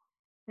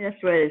 This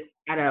was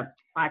at a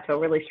plateau,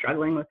 really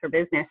struggling with her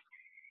business.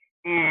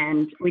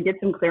 And we did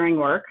some clearing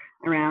work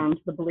around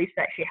the beliefs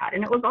that she had.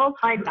 And it was all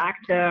tied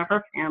back to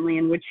her family,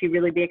 and would she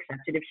really be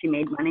accepted if she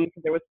made money?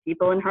 Because there was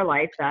people in her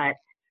life that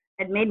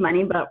had made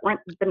money but weren't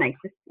the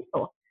nicest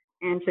people.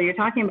 And so you're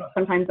talking about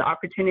sometimes the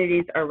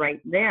opportunities are right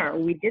there.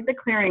 We did the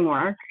clearing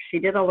work. She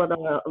did a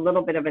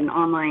little bit of an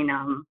online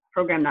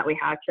program that we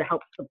have to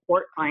help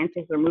support clients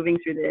as they're moving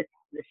through this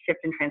shift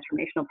and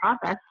transformational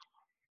process.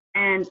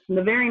 And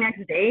the very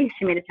next day,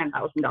 she made a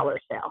 $10,000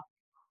 sale.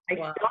 I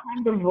still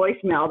have the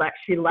voicemail that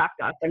she left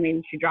us. I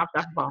mean, she dropped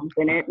F-bombs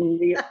in it, and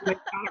we got it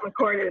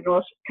recorded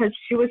because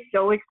she was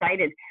so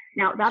excited.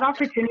 Now, that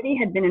opportunity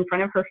had been in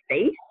front of her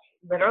face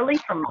literally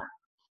for months.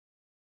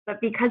 But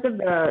because of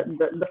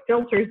the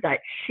filters that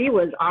she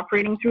was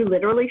operating through,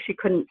 literally, she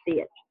couldn't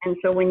see it. And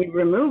so when you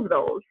remove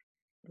those,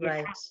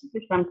 right,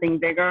 to something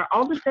bigger,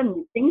 all of a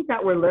sudden, things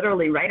that were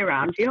literally right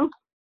around you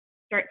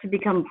start to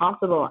become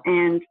possible.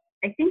 And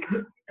I think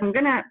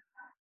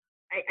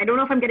I don't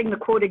know if I'm getting the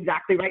quote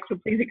exactly right, so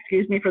please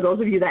excuse me for those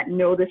of you that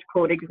know this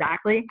quote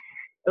exactly.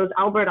 It was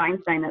Albert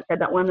Einstein that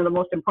said that one of the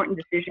most important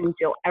decisions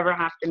you'll ever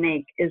have to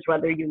make is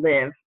whether you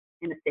live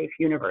in a safe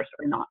universe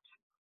or not.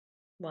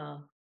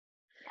 Wow.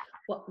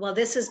 Well,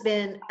 this has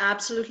been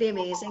absolutely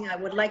amazing. I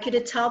would like you to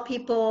tell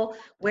people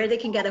where they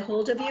can get a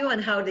hold of you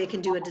and how they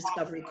can do a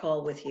discovery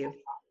call with you.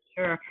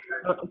 Sure.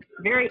 Well, it's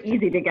very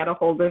easy to get a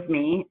hold of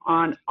me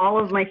on all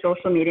of my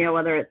social media,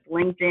 whether it's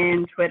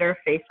LinkedIn, Twitter,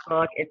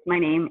 Facebook. It's my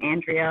name,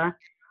 Andrea,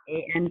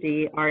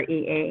 Andrea,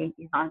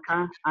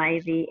 Ivanka,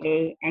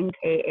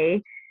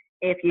 Ivanka.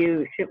 If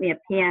you shoot me a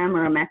PM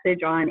or a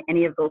message on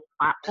any of those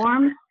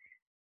platforms,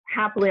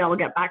 happily I'll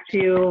get back to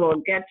you.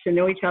 We'll get to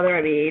know each other.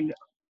 I mean,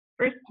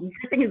 first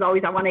thing is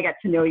always I want to get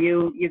to know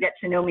you. You get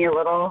to know me a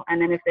little, and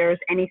then if there's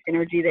any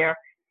synergy there,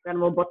 then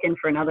we'll book in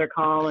for another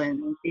call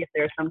and see if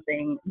there's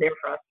something there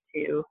for us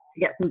to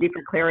get some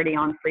deeper clarity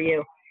on for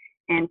you.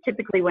 And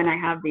typically when I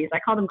have these, I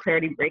call them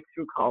clarity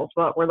breakthrough calls.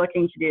 What we're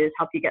looking to do is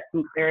help you get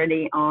some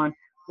clarity on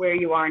where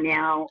you are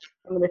now,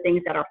 some of the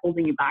things that are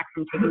holding you back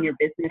from taking your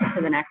business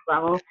to the next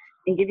level,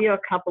 and give you a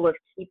couple of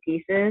key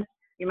pieces.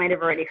 You might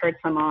have already heard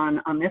some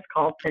on this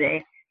call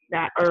today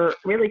that are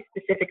really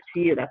specific to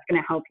you that's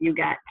going to help you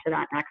get to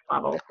that next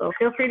level. So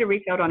feel free to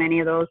reach out on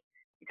any of those.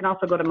 You can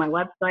also go to my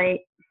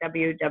website,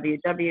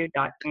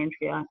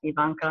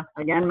 www.andreaivanka,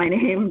 again, my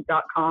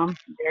name.com.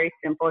 Very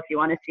simple if you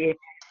want to see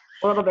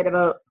a little bit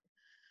about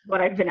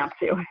what I've been up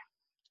to.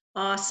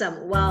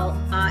 Awesome. Well,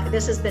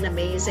 this has been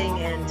amazing.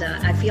 And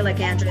I feel like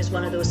Andrea is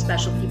one of those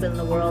special people in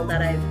the world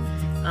that I've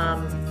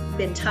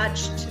been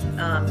touched.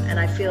 And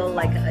I feel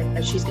like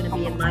she's going to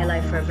be in my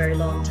life for a very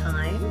long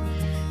time.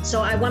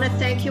 So I want to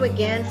thank you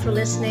again for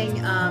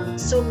listening.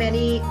 So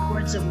many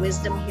words of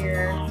wisdom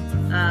here,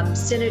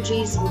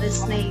 synergies,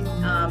 listening.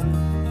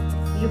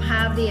 You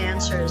have the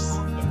answers.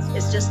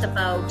 It's just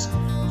about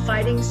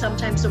finding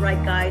sometimes the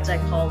right guides, I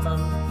call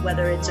them,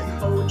 whether it's a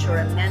coach or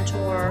a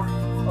mentor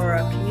or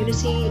a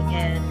community.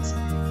 And,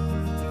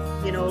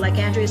 you know, like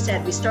Andrea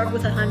said, we start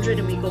with 100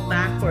 and we go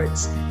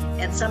backwards.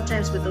 And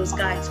sometimes with those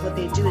guides, what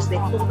they do is they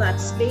pull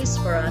that space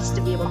for us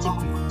to be able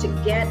to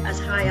get as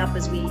high up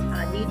as we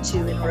need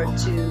to in order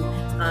to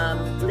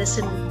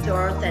listen to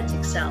our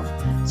authentic self.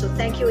 So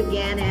thank you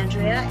again,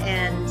 Andrea.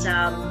 And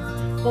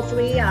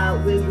hopefully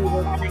we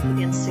will connect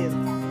again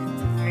soon.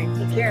 All right.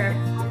 Take care.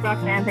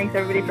 Roxanne, thanks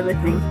everybody for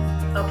listening.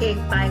 Okay,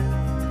 bye.